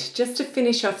great. Just to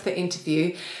finish off the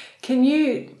interview, can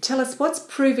you tell us what's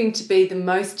proving to be the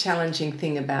most challenging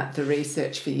thing about the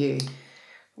research for you?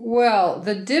 Well,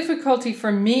 the difficulty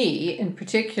for me in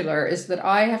particular is that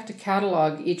I have to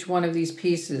catalog each one of these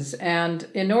pieces. And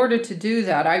in order to do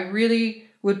that, I really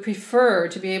would prefer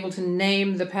to be able to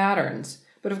name the patterns.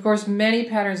 But of course, many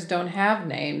patterns don't have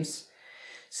names.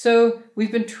 So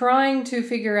we've been trying to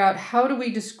figure out, how do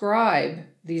we describe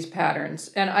these patterns?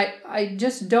 And I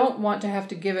just don't want to have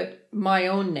to give it my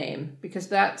own name, because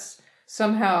that's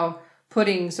somehow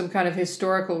putting some kind of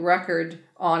historical record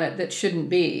on it that shouldn't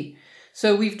be.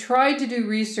 So we've tried to do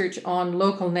research on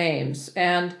local names.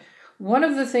 And one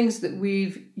of the things that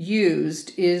we've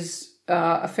used is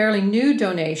a fairly new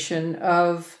donation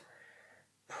of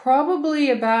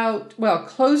probably about, well,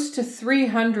 close to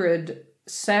 300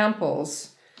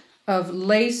 samples of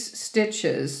lace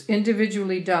stitches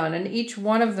individually done, and each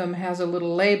one of them has a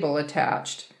little label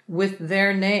attached with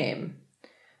their name.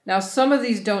 Now, some of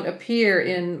these don't appear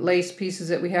in lace pieces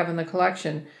that we have in the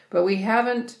collection, but we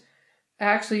haven't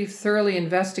actually thoroughly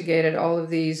investigated all of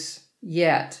these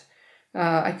yet.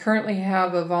 I currently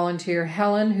have a volunteer,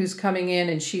 Helen, who's coming in,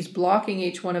 and she's blocking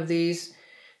each one of these,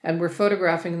 and we're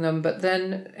photographing them. But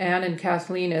then Anne and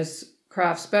Kathleen, as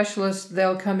craft specialists,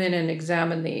 they'll come in and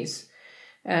examine these.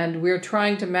 And we're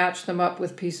trying to match them up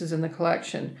with pieces in the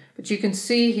collection. But you can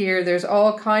see here, there's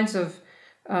all kinds of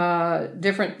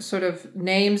different sort of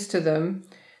names to them.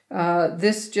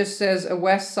 This just says a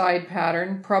west side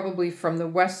pattern, probably from the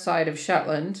west side of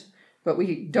Shetland, but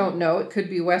we don't know. It could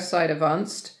be west side of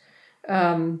Unst.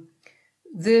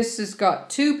 This has got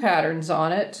two patterns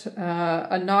on it,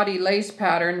 a naughty lace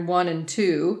pattern 1 and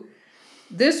 2.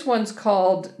 This one's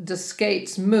called the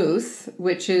skate's mouth,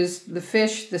 which is the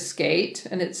fish, the skate,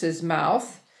 and it's his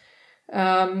mouth.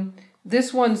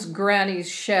 This one's Granny's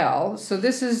shell. So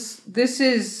this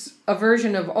is a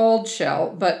version of old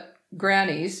shell, but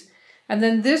Granny's. And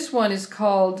then this one is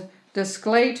called the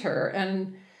sclater,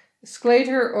 and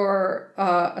sclater or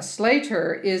a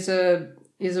slater is a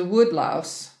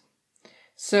woodlouse.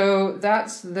 So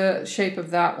that's the shape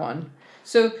of that one.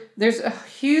 So there's a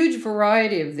huge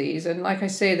variety of these, and like I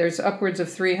say, there's upwards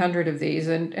of 300 of these,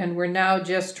 and we're now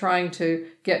just trying to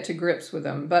get to grips with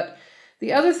them. But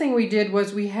the other thing we did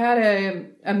was we had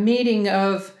a meeting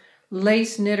of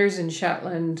lace knitters in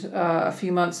Shetland a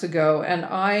few months ago, and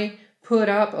I put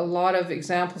up a lot of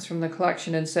examples from the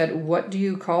collection and said, what do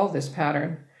you call this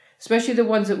pattern? Especially the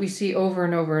ones that we see over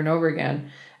and over and over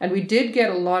again. And we did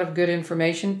get a lot of good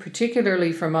information,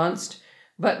 particularly from Unst,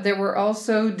 but there were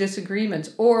also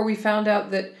disagreements. Or we found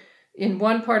out that in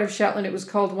one part of Shetland it was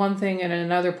called one thing and in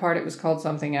another part it was called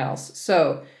something else.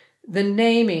 So the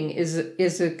naming is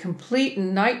a complete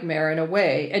nightmare in a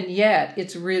way, and yet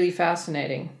it's really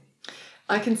fascinating.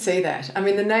 I can see that. I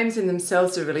mean, the names in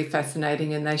themselves are really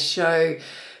fascinating, and they show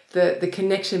the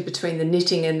connection between the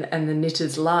knitting and the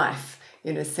knitter's life,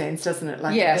 in a sense, doesn't it?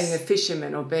 Like yes. being a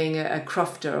fisherman or being a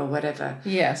crofter or whatever.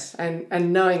 Yes.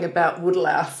 And knowing about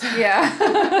woodlouse.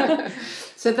 Yeah.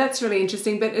 So that's really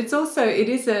interesting. But it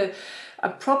is a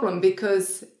problem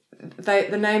because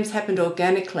the names happened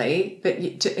organically, but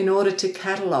in order to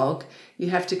catalogue,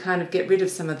 you have to kind of get rid of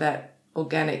some of that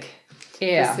organic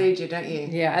procedure, don't you?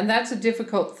 Yeah, and that's a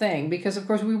difficult thing because, of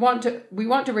course, we want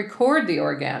to record the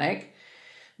organic,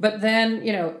 but then,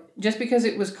 you know, just because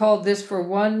it was called this for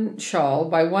one shawl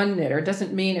by one knitter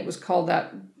doesn't mean it was called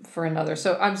that for another.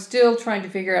 So I'm still trying to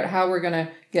figure out how we're going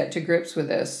to get to grips with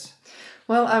this.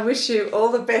 Well, I wish you all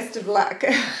the best of luck.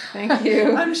 Thank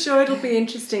you. I'm sure it'll be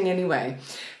interesting anyway,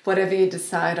 whatever you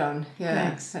decide on. Yeah,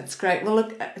 thanks. That's great. Well,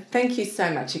 look, thank you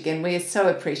so much again. We are so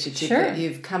appreciative that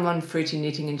you've come on Fruity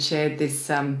Knitting and shared this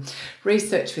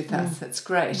research with us. That's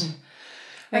great.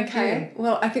 Thank you.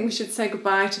 Well, I think we should say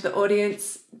goodbye to the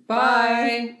audience.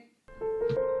 Bye.